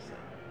seriously.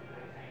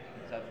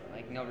 So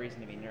like no reason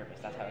to be nervous.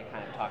 That's how I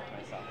kind of talk to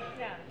myself.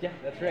 Yeah. yeah,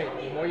 that's right.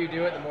 The more you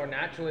do it, the more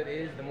natural it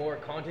is. The more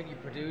content you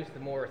produce, the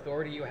more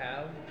authority you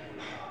have.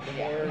 The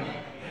Yeah. more,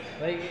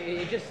 like,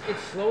 it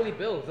slowly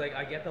builds. Like,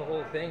 I get the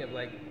whole thing of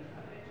like,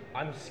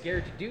 I'm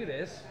scared to do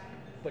this,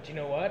 but you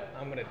know what?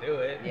 I'm gonna do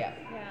it. Yeah.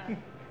 Yeah.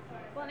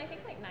 Well, and I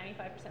think like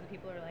 95% of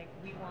people are like,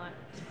 we want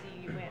to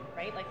see you win,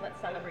 right? Like,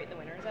 let's celebrate the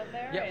winners out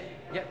there. Yeah. And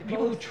Yeah. The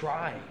people who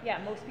try. yeah,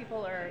 most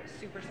people are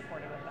super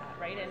supportive of that,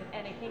 right?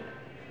 And I think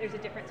there's a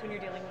difference when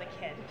you're dealing with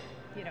a kid.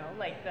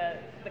 Like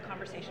the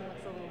conversation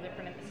looks a little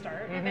different at the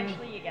start. Mhm.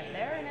 Eventually, you get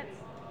there, and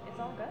it's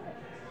all good.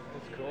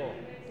 That's cool.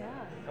 Yeah.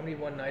 How many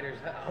one-nighters,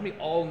 how many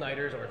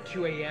all-nighters or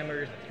 2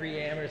 a.m.ers, 3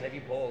 a.m.ers have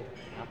you pulled?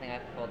 I don't think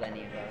I've pulled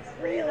any of those.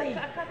 Really?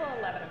 A couple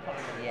 11 o'clock.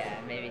 Yeah,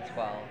 maybe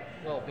 12.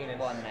 Well, being in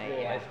One school, night,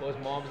 yeah. I suppose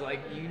mom's like,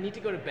 you need to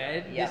go to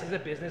bed. Yeah. This is a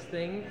business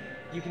thing.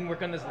 You can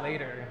work on this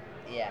later.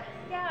 Yeah.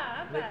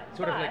 Yeah, Like, but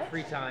sort of like but-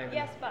 free time.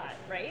 Yes, but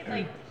right,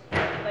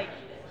 like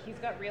he's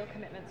got real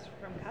commitments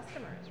from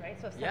customers, right?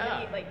 So if Yeah.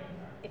 somebody, like,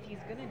 if he's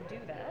gonna do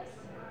this,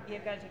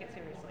 you've got to take it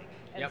seriously.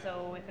 And Yep.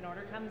 so if an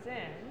order comes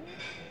in,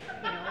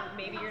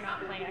 maybe you're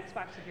not playing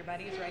Xbox with your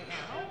buddies right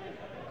now,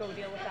 go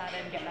deal with that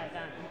and get that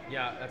done.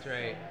 Yeah, that's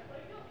right.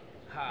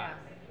 Ha.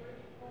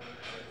 Yeah.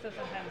 So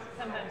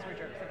sometimes we're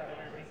jerks about it,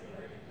 aren't we?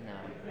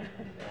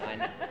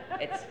 No,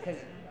 it's because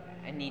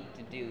I need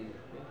to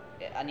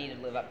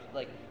live up.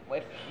 Like,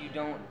 if you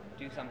don't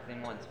do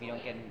something once, if you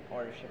don't get an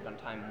order shipped on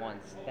time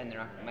once, then they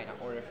might not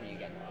order for you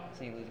again.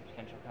 So you lose a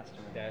potential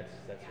customer. That's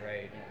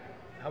right.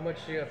 How much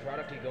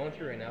product are you going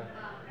through right now?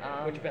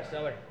 What's your best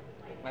seller?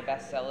 My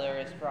best seller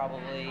is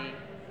probably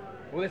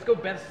Well, let's go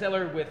best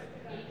seller with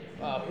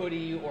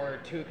hoodie or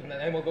toque, and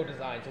then we'll go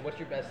design. So what's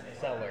your best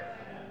seller?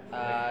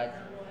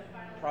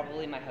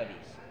 probably my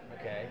hoodies.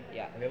 Okay.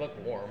 Yeah. And they look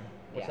warm.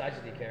 What Yeah. sizes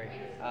do you carry?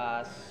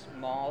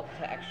 Small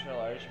to extra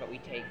large, but we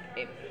take,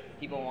 if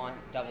people want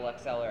double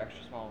XL or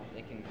extra small,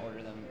 they can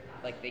order them.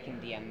 Like, they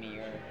can DM me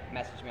or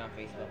message me on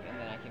Facebook, and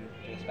then I can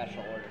do a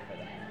special order for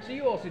them. So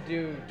you also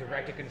do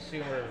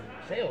direct-to-consumer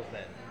sales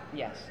then?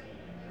 Yes.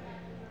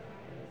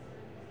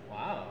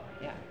 Wow.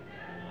 Yeah.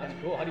 That's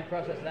cool. How do you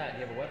process that? Do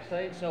you have a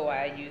website? So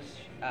I use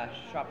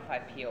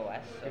Shopify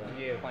POS, so Good for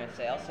you. point of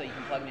sale. So you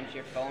can plug it into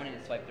your phone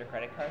and swipe their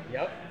credit card.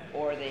 Yep.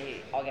 Or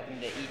I'll get them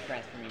to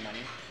e-transfer me money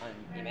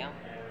on email.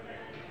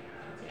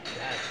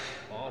 That's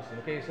awesome.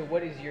 Okay, so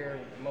what is your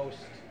most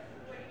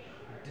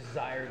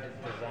desired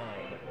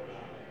design?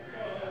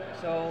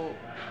 So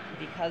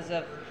because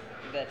of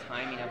the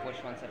timing of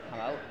which ones have come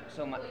out,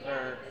 for my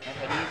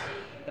hoodies,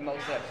 the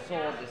most that I've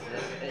sold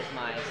is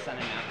my Sun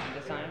and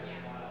Mountain design.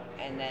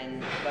 And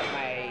then, but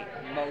my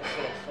most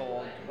that I've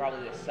sold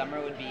probably this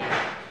summer would be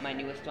my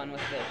newest one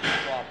with the Shoe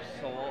Swap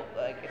sole.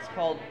 Like, it's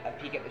called A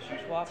Peek at the Shoe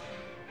Swap.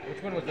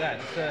 Which one was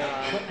that?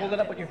 Let's pull it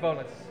up on your phone.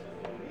 Let's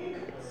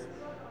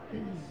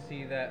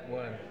see that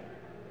one.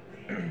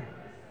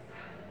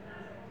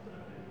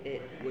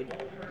 It would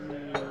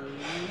be...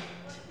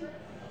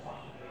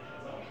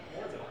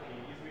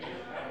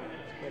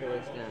 Where do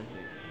I stand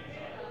here?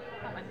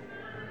 That one.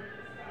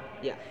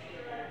 Yeah.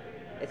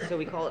 So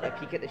we call it A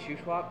Peek at the Shoe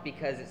Swap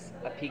because it's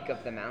a peak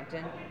of the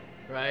mountain.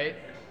 Right?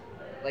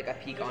 Like a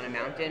peak on a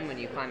mountain. When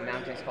you climb a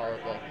mountain, it's called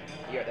like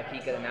you're at the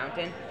peak of the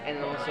mountain. And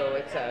then also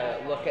it's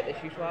a look at the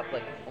shoe swap,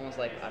 like almost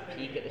like a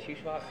peek at the shoe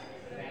swap.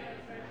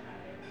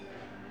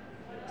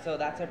 So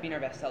that's been our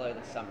best seller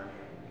this summer.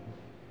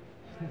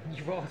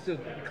 You've also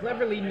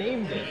cleverly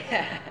named it.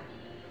 Yeah.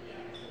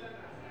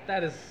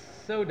 That is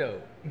so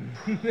dope.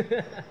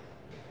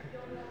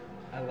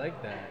 I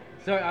like that.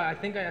 So I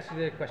think I asked you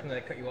the question that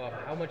I cut you off.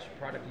 How much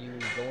product are you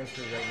going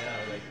through right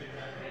now?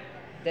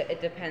 Like,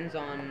 It depends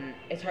on.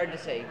 It's hard to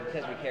say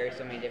because we carry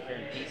so many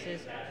different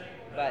pieces,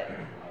 but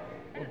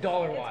well,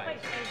 dollar It's wise.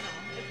 quite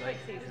seasonal. It's Like,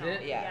 quite is seasonal.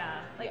 it?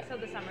 Yeah. Like, Yeah. so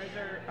the summers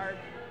are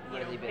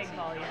Really big busy.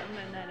 volume,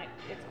 and then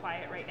it's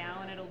quiet right now,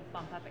 and it'll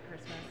bump up at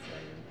Christmas,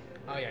 and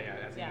Oh yeah,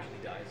 that's Yeah.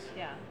 usually does.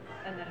 yeah,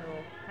 and then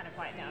it'll kind of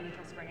quiet down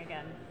until spring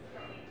again.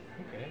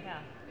 Okay. Yeah.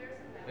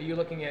 Are you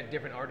looking at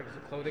different articles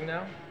of clothing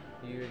now?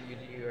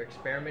 You're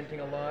experimenting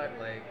a lot,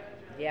 like.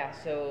 yeah.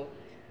 So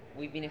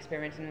we've been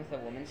experimenting with a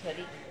woman's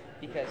hoodie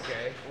because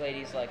Okay.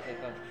 ladies like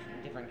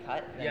a different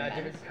cut. Than Yeah, men's.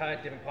 different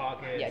cut, different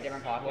pockets. Yeah,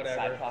 different pockets, whatever.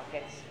 side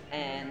pockets,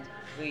 and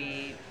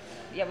we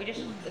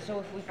just, so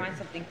if we find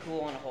something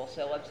cool on a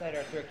wholesale website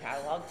or through a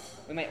catalog,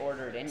 we might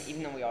order it in,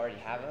 even though we already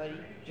have a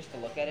hoodie, just to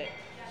look at it.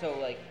 So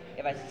like,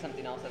 if I see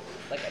something else that's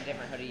like a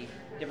different hoodie,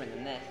 different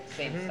than this,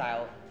 same Mhm.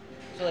 style,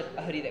 so like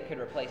a hoodie that could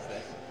replace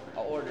this,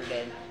 I'll order it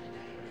in.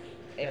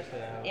 Test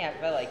it out. Yeah,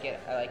 if I like it,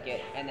 I like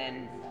it, and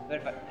then,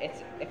 but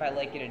if I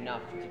like it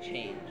enough to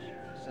change,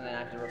 so then I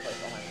have to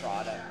replace all my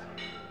product.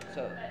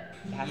 So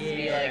it has to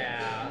be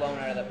Yeah. like blown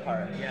out of the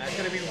park. Yeah, it's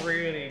gonna be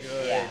really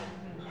good. Yeah.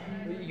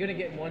 You're gonna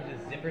get ones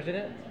with zippers in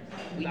it?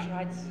 We That-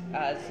 tried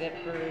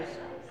zippers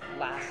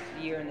last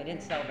year and they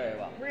didn't sell very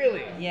well.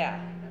 Really?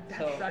 Yeah. That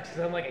So sucks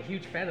because I'm like a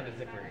huge fan of the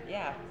zipper.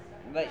 yeah,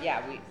 but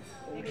yeah, we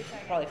Maybe try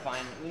again. probably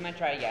fine. We might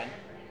try again.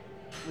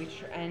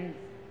 And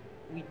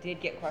we did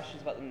get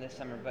questions about them this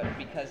summer, but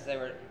because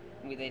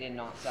they did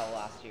not sell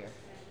last year,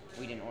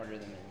 we didn't order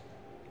them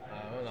in.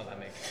 Well, no, that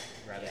makes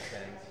rather Yeah.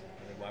 sense.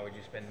 I mean, why would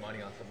you spend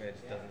money on something that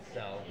just doesn't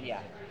sell? Yeah.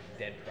 It's a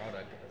dead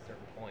product at a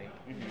certain point.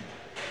 Mhm.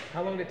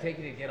 How long did it take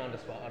you to get onto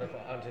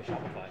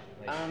Shopify?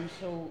 Like,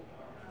 So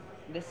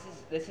this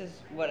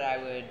is what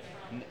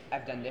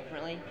I've done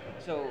differently.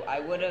 So I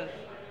would have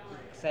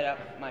set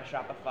up my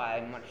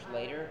Shopify much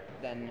later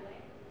than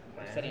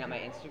setting up my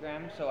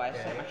Instagram. So I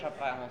set my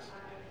Shopify almost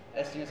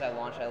as soon as I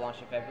launched. I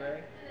launched in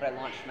February, but I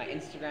launched my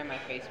Instagram, my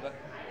Facebook,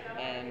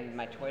 and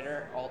my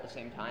Twitter all at the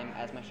same time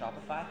as my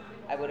Shopify.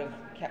 I would have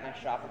kept my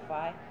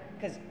Shopify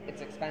because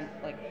it's expensive.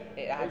 Like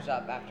it adds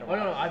up after a Oh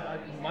while.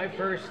 no, my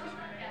first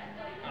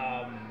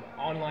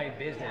online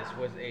business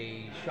was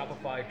a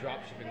Shopify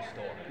dropshipping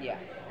store. Yeah.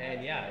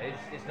 And yeah,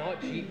 it's not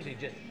cheap to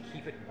just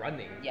keep it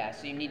running. Yeah,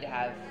 so you need to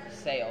have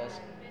sales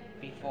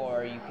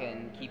before you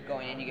can keep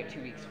going in. You get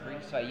 2 weeks free,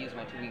 so I used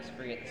my 2 weeks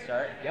free at the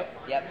start. Yep.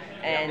 Yep.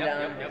 And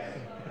yep.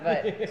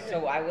 but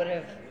so I would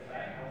have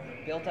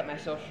built up my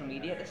social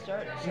media at the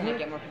start, so I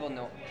get more people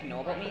to know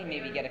about me,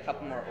 maybe get a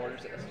couple more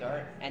orders at the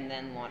start, and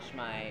then launch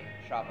my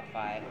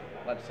Shopify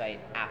website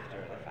after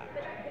the fact.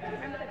 Do you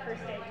remember the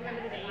first day? Do you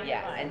remember the day you went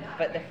Yeah, live?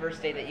 but the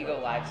first day that you go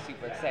live is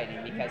super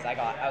exciting because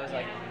I was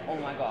like, oh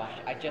my gosh,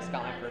 I just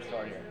got my first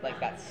order. Like,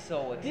 that's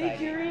so exciting.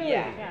 Did you really?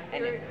 Yeah. Yeah,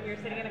 And you're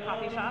sitting in a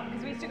coffee shop,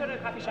 because we used to go to a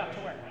coffee shop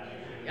to work.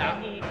 Yeah.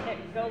 And he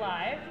hit go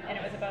live, and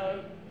it was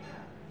about,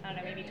 I don't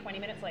know, maybe 20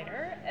 minutes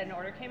later, an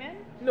order came in.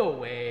 No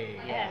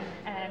way. Yeah.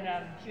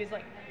 And he was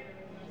like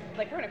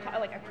we're in a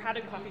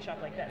crowded coffee shop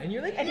like this. And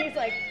you're like, and he's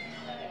like,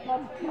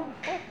 Mom,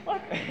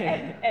 look,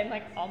 and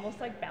like almost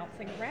like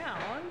bouncing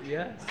around.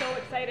 Yeah. So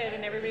excited,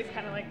 and everybody's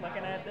kind of like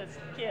looking at this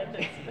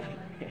kid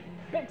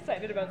that's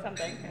excited about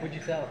something. What'd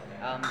you sell?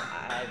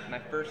 my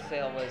first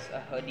sale was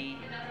a hoodie,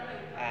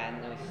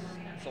 and it was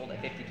sold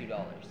at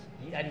 $52.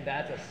 And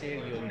that's a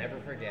sale you'll never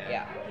forget.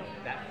 Yeah.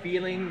 That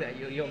feeling that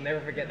you'll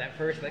never forget. That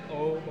first, like,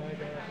 oh my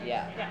god.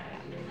 Yeah. Yeah.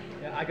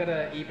 Yeah, I got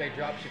a eBay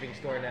dropshipping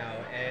store now,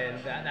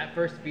 and that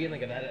first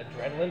feeling of that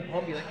adrenaline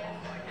pump, you're like, oh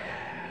my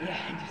god.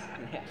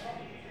 Yeah.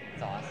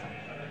 It's awesome.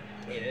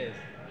 It is.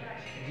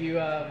 Do you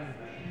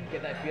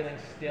get that feeling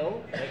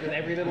still? Like with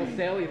every little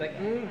sale, you're like,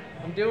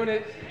 I'm doing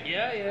it.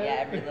 Yeah. Yeah,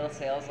 every little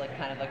sale is like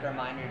kind of like a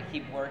reminder to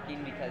keep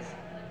working, because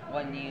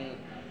when you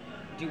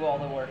do all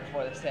the work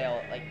for the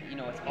sale, like, you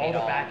know, it's paid All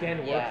the off. back end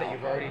work Yeah. that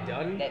you've already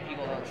done. That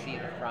people don't see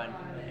at the front,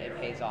 it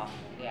pays off.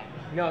 Yeah.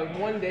 No,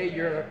 one day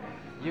you're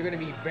going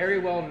to be very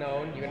well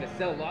known. You're going to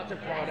sell lots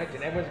of product,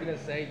 and everyone's going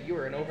to say you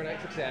were an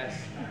overnight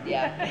success.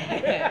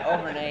 Yeah.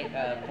 Overnight,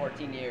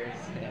 14 years.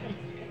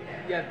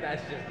 Yeah,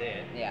 that's just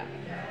it. Yeah.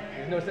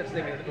 There's no such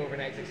thing as an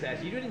overnight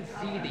success. You didn't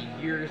see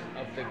the years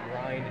of the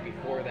grind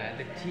before that.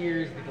 The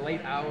tears, the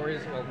late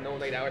hours. Well, no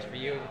late hours for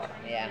you.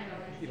 Yeah.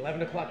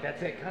 11 o'clock,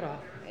 that's it. Cut off.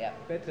 Yeah.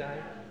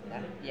 Bedtime.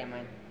 Yeah,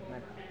 my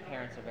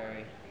parents are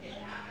very.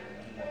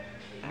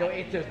 No,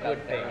 it's a about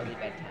good their thing. early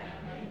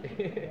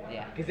bedtime.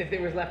 Yeah. Because if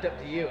it was left up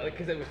to you,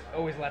 because it was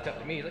always left up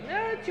to me, it's like,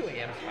 nah, 2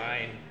 a.m.'s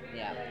fine.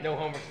 Yeah. No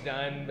homework's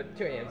done, but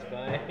 2 a.m.'s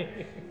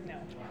fine. No.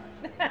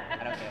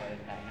 I don't care what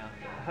it's at now.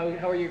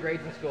 How are your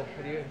grades in school?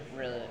 What do you?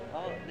 Really?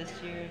 Well, this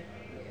year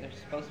they're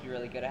supposed to be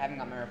really good. I haven't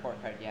got my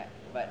report card yet,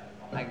 but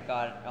I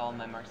got all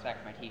my marks back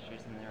from my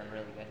teachers, and they were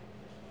really good.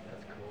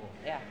 That's cool.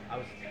 Yeah. I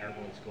was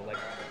terrible in school, like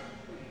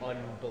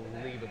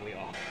unbelievably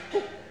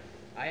awful.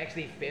 I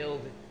actually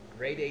failed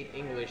grade 8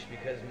 English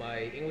because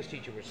my English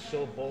teacher was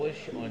so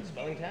bullish on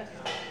spelling tests.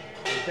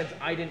 And since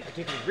I didn't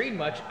particularly read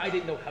much, I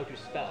didn't know how to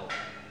spell.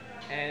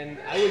 And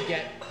I would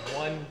get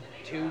 1,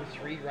 2,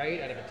 3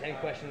 right out of a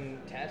 10-question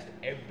test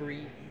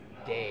every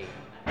day.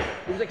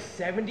 It was like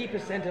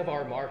 70% of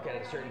our mark at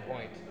a certain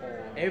point.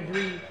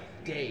 Every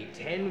day,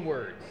 10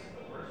 words.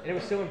 And it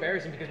was so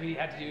embarrassing because we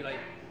had to do like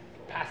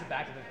pass it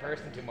back to the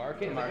person to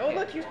mark it. It's like, mark oh it.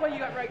 look, here's one you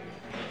got right.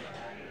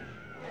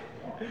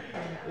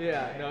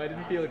 Yeah, no, I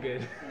didn't feel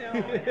good. No,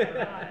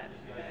 not.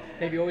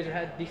 Have you always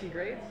had decent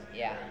grades?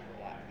 Yeah.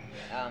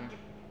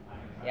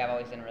 Yeah, I've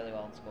always done really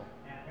well in school.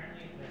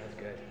 That's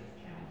good.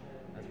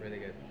 That's really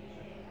good.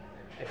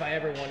 If I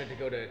ever wanted to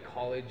go to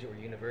college or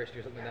university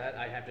or something like that,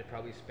 I'd have to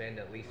probably spend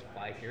at least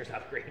 5 years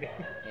upgrading.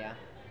 Yeah.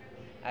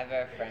 I have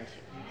a friend,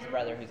 his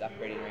brother, who's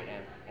upgrading right now,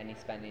 and he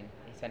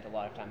spent a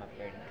lot of time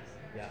upgrading.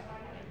 Yeah.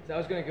 So I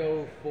was going to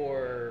go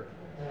for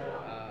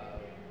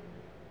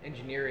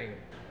engineering,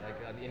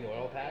 like in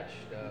oil patch.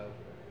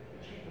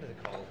 What is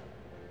it called?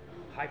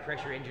 High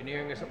pressure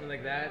engineering or something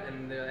like that.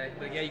 And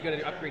like, yeah, you got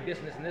to upgrade this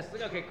and this and this.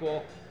 Like, okay,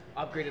 cool.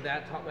 Upgraded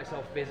that. Taught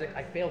myself physics.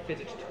 I failed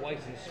physics twice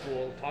in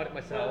school. Taught it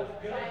myself.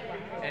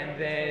 And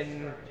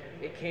then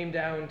it came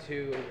down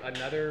to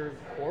another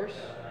course.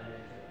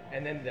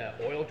 And then the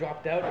oil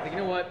dropped out. I was like, you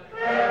know what?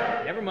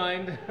 Never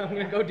mind. I'm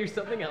going to go do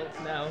something else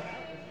now.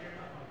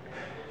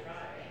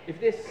 If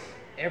this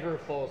ever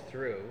falls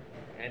through,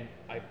 and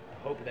I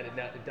hope that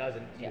it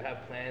doesn't, do you Yeah.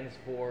 have plans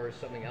for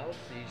something else?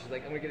 So you're just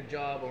like, I'm going to get a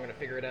job, I'm going to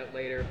figure it out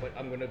later, but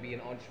I'm going to be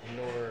an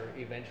entrepreneur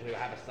eventually, or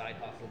have a side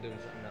hustle doing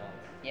something else.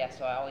 Yeah,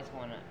 so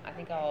I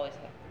think I'll always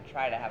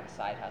try to have a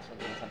side hustle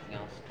doing something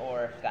else,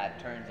 or if that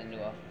turns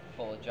into a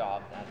full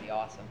job, that'd be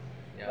awesome.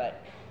 Yeah.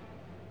 But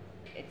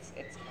it's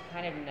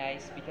kind of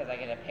nice because I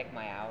get to pick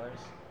my hours,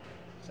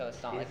 so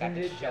it's not like I Isn't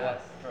have it to show up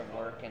just? for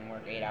work and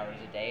work 8 hours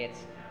a day.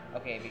 It's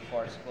okay,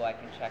 before school I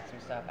can check some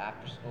stuff,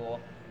 after school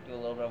do a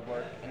little bit of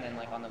work, and then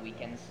like on the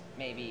weekends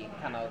maybe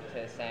come out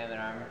to Salmon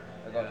Arm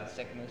or go to the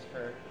Sick Moose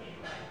for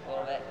a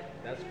little bit.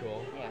 That's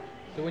cool. Yeah.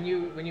 So when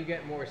you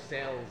get more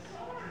sales,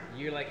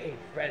 you're like, hey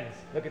friends,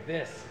 look at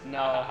this. No,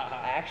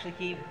 I actually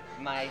keep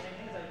my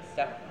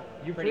stuff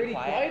You're pretty pretty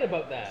quiet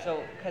about that.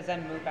 So, because I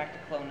moved back to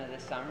Kelowna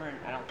this summer, and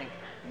I don't think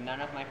none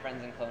of my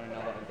friends in Kelowna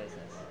know about my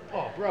business.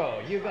 Oh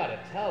bro, you gotta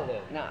tell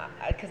them. No,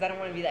 because I don't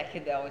want to be that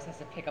kid that always has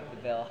to pick up the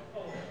bill.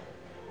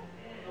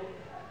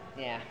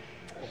 Yeah.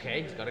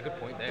 Okay, he's got a good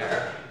point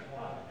there.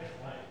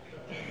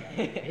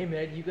 Hey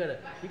man, you got a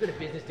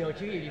business, don't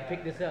you? You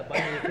pick this up, buy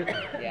me a cookie.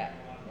 Yeah.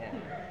 Yeah.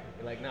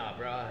 You're like, nah,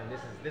 bro,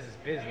 this is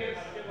business.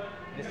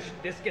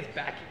 This gets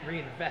back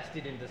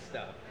reinvested into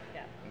stuff.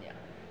 Yeah. Yeah.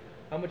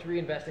 How much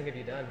reinvesting have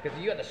you done? Because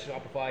you got the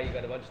Shopify, you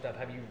got a bunch of stuff.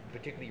 Have you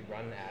particularly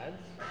run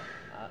ads?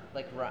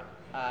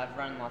 I've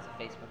run lots of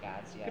Facebook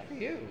ads. Yeah. Good for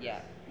you. Yeah,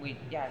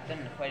 I've done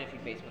quite a few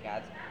Facebook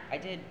ads. I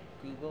did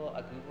a Google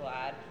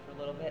ad for a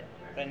little bit,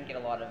 but I didn't get a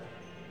lot of.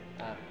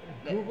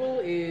 Google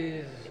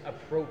is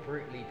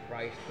appropriately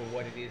priced for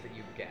what it is that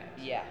you get.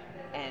 Yeah,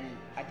 and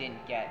I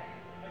didn't get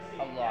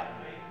a lot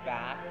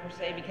back per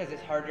se because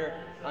it's harder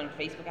on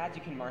Facebook ads.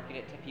 You can market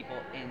it to people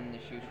in the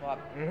shoe shop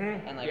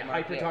and like Yeah,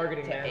 market it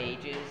hyper-targeting, to man.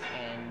 ages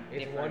and It's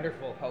different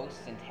wonderful.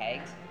 posts and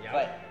tags. Yeah.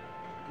 But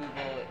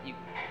Google,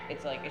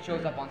 it's like it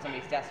shows up on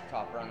somebody's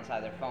desktop or on the side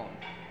of their phone.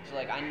 So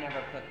like I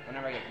never click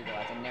whenever I get Google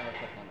ads. I never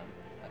click on them.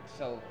 Like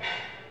so.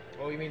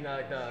 Oh, you mean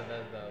the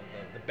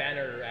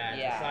banner ads,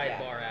 the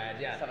sidebar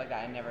ads, yeah. Stuff like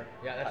that. I never.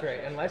 Yeah, that's touch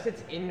right. those. Unless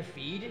it's in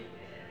feed,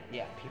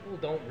 Yeah. people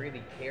don't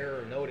really care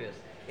or notice.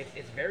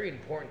 It's very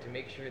important to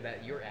make sure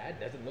that your ad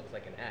doesn't look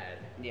like an ad.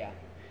 Yeah.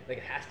 Like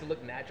it has to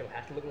look natural,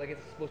 has to look like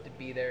it's supposed to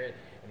be there.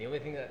 And the only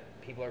thing that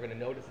people are going to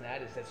notice in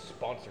that is it says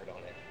sponsored on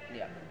it.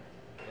 Yeah.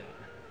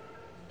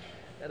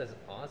 That is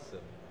awesome.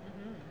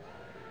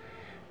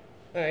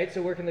 All right,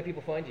 so where can the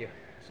people find you?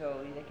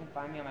 So they can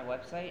find me on my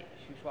website,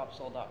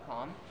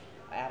 shoeshopsoul.com.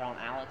 I add on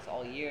Alex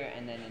all year,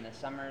 and then in the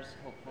summers,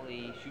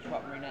 hopefully Shoe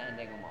Shop Marina and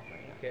Engelmont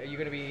Marina. Okay, are you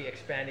going to be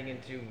expanding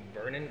into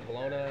Vernon,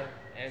 Kelowna,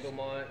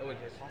 Engelmont? Oh,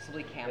 just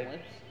Possibly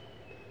Kamloops.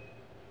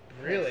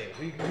 really?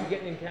 Who you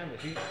getting in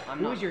Kamloops? I'm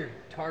Who's not- your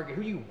target?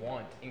 Who do you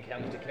want in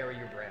Kamloops to carry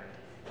your brand?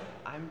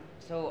 I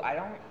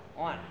don't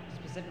want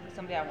specifically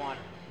somebody. I want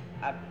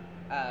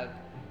a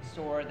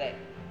store that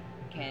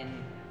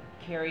can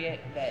carry it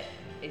that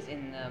is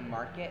in the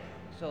market,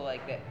 so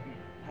like that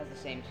has the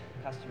same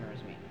customer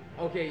as me.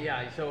 Okay,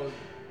 yeah. So,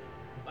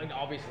 and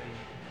obviously,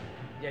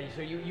 yeah.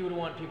 So you would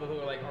want people who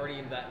are like already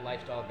in that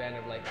lifestyle band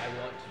of like I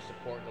want to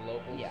support the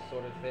locals Yeah.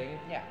 sort of thing.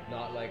 Yeah.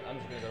 Not like I'm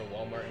just gonna go to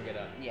Walmart and get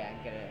a Yeah,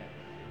 and get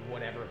a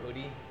whatever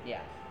hoodie.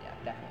 yeah,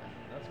 definitely.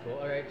 That's cool.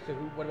 All right. So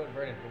what about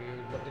Vernon? Have you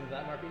looked into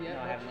that market yet?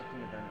 No, I haven't looked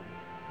into Vernon.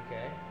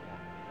 Okay.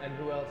 Yeah. And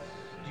who else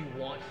do you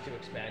want to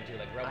expand to?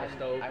 Like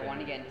Revelstoke? I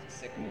want to and- get into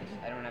Sycamoose.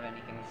 I don't have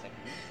anything in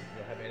Sycamoose. You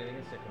don't have anything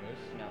in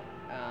Sycamoose? No.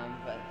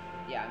 But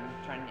yeah,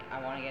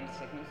 I want to get into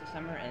Sycamoose this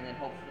summer, and then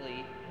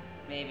hopefully,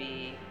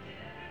 maybe,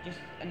 just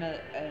another.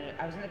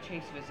 I was in the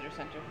Chase Visitor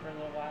Center for a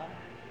little while,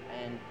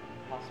 and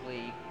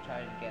possibly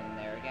try to get in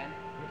there again.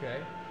 Okay.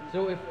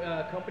 So if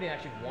a company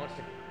actually wants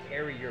to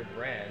carry your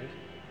brand,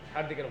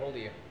 how do they get a hold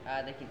of you?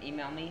 They can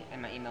email me,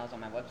 and my email is on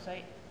my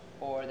website,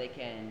 or they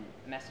can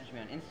message me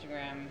on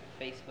Instagram,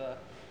 Facebook,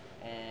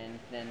 and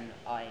then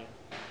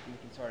we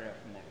can sort it out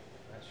from there.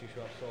 That's Shoe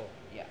Shop Soul.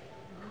 Yeah.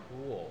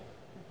 Cool.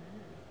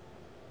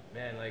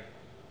 Man, like,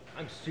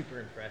 I'm super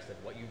impressed at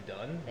what you've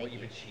done, Thank what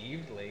you've you.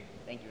 achieved. Like,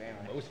 Thank you very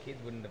much. most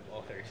kids wouldn't have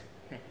bothered.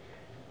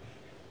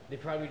 They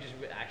probably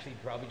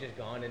just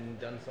gone and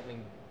done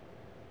something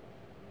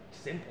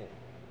simple.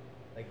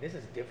 Like, this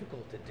is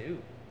difficult to do.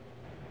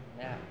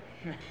 Yeah.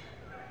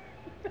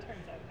 Turns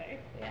out, hey.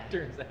 Yeah.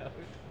 Turns out.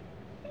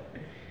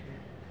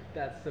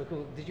 That's so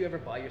cool. Did you ever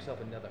buy yourself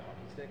another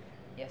hockey stick?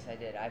 Yes, I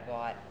did.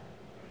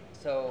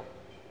 So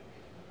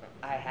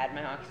I had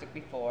my hockey stick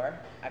before.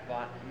 I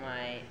bought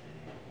my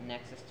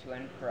Nexus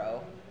 2N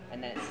Pro,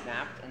 and then it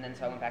snapped, and then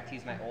so I went back to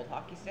use my old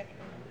hockey stick,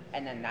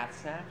 and then that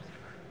snapped.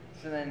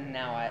 So then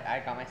now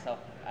I got myself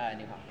a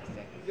new hockey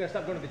stick. You gotta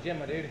stop going to the gym,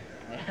 my dude.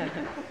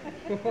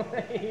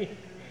 Yeah.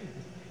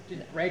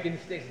 Just breaking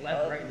sticks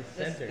left, right, and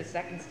center. The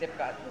second stick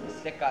got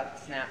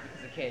snapped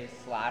because the kid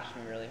slashed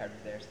me really hard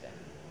with their stick.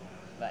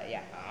 But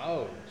yeah.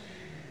 Ouch.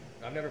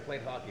 I've never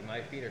played hockey.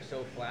 My feet are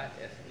so flat.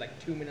 It's like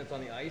 2 minutes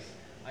on the ice.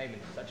 I am in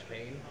such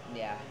pain.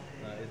 Yeah.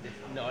 It's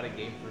not a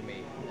game for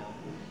me. No.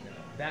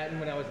 That and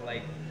when I was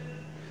like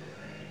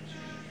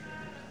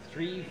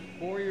 3,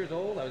 4 years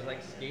old, I was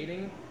like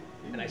skating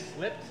and I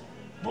slipped.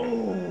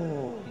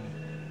 Boom!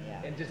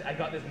 Yeah. And just I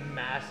got this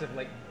massive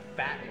like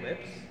fat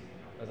lips.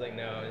 I was like,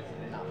 no,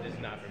 this is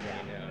not for me.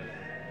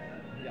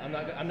 No. I'm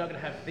not gonna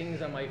have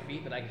things on my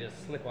feet that I can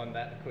just slip on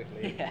that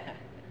quickly. Yeah.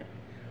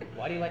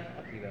 Why do you like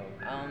hockey though?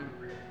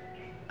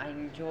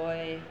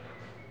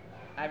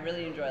 I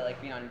really enjoy like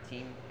being on a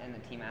team and the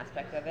team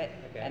aspect of it,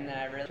 Okay. and then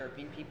I really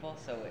chirping people.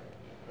 So it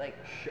like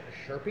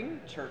Chirping?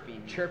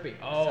 chirping. Chirping.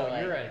 Oh, So,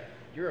 like,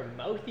 you're a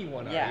mouthy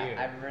one, yeah, are you?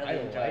 I really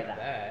enjoy like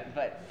that.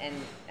 But and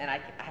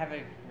I have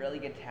a really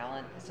good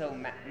talent. So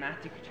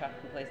Matthew Tkachuk,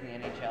 who plays in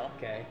the NHL,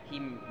 Okay. he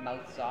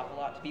mouths off a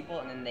lot to people,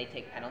 and then they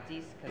take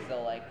penalties because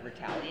they'll like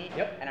retaliate.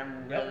 Yep. And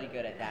I'm Yep. really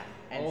good at that,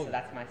 and Oh. so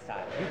that's my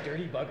style. You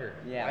dirty bugger.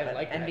 Yeah, I but-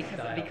 like and that because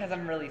style. because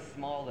I'm really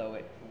small though,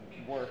 it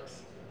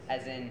works.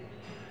 As in,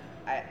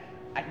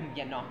 I can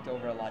get knocked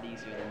over a lot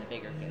easier than the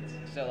bigger kids.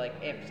 So like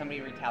if somebody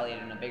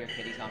retaliated on a bigger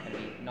kid, he's not going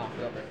to be knocked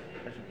over.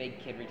 But if a big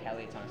kid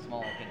retaliates on a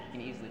smaller kid, he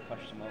can easily push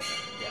them over.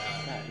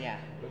 Yeah. Yeah.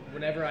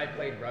 Whenever I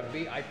played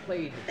rugby, I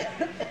played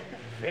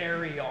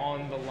very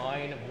on the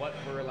line of what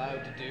we're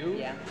allowed to do.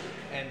 Yeah.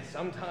 And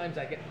sometimes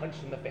I get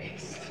punched in the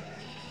face.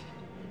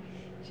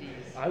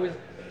 Jeez. I was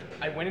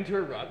I went into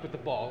a ruck with the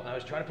ball, and I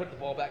was trying to put the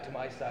ball back to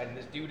my side, and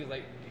this dude is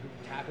like, who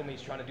tackled me,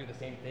 he's trying to do the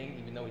same thing,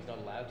 even though he's not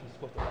allowed to. He's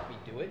supposed to let me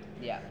do it.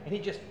 Yeah. And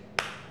he just,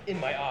 in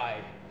my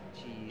eye,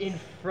 Jeez. in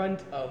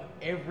front of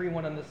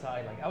everyone on the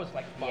side. Like, I was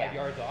like 5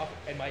 yards off,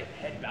 and my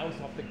head bounced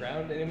off the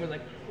ground, and it was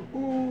like,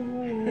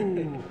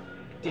 ooh.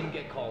 Didn't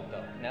get called,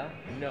 though. No?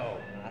 No.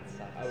 That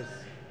sucks. I was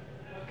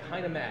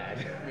kind of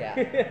mad.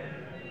 Yeah.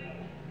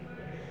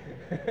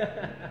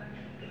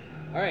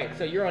 All right,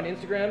 so you're on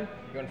Instagram,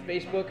 you're on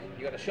Facebook,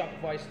 you got a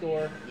Shopify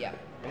store. Yeah.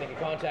 And they can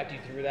contact you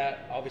through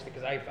that, obviously,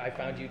 because I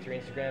found you through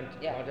Instagram.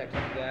 Yeah. Contact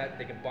you through that.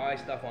 They can buy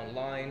stuff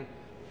online.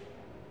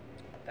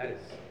 That is,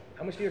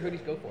 how much do your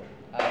hoodies go for?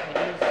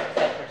 Hoodies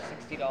sell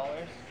for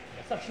 $60.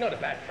 That's not a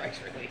bad price,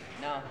 really.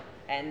 No.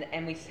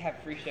 And we have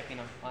free shipping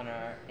on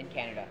our in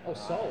Canada. Oh, on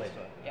our solid.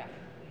 store. Yeah.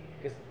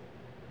 Because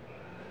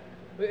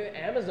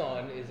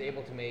Amazon is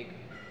able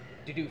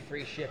to do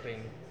free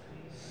shipping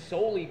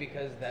solely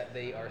because that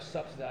they are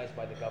subsidized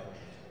by the government.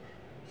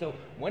 So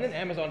when an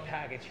Amazon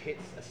package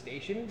hits a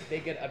station, they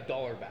get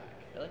 $1 back.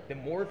 Really? The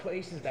more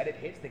places that it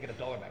hits, they get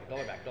 $1 back,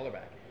 $1 back, $1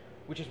 back.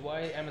 Which is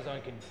why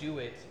Amazon can do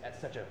it at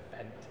such a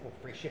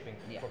free shipping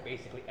for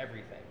basically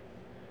everything.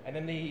 And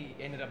then they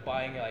ended up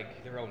buying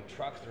like their own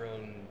trucks, their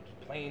own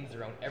planes,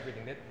 their own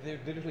everything. They're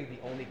literally the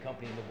only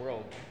company in the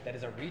world that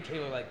is a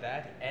retailer like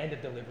that and a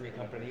delivery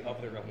company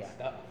of their own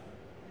stuff.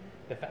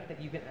 The fact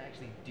that you can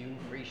actually do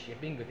free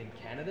shipping within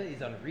Canada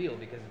is unreal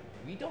because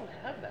we don't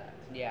have that.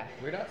 Yeah.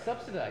 We're not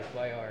subsidized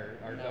by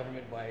our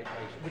government,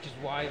 which is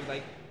why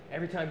like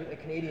every time a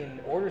Canadian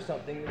orders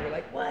something, we're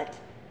like, what?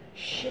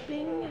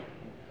 Shipping?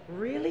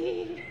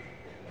 Really?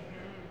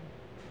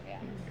 Yeah.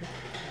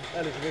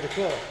 That is really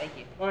cool. Thank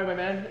you. All right, my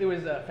man. It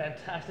was a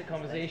fantastic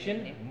conversation.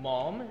 Nice to meet you.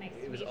 Mom, Nice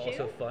to it was meet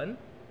also you. fun.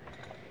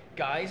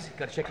 Guys,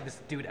 gotta check this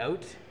dude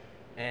out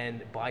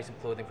and buy some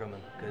clothing from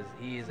him because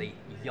he is a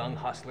young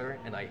hustler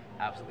and I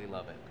absolutely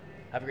love it.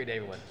 Have a great day,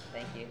 everyone.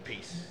 Thank you.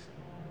 Peace.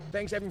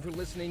 Thanks everyone for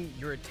listening.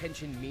 Your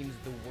attention means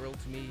the world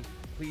to me.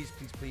 Please,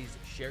 please, please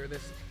share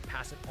this,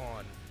 pass it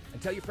on,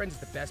 and tell your friends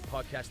it's the best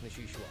podcast in the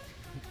Shoe Swap.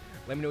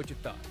 Let me know what you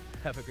thought.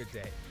 Have a good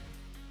day.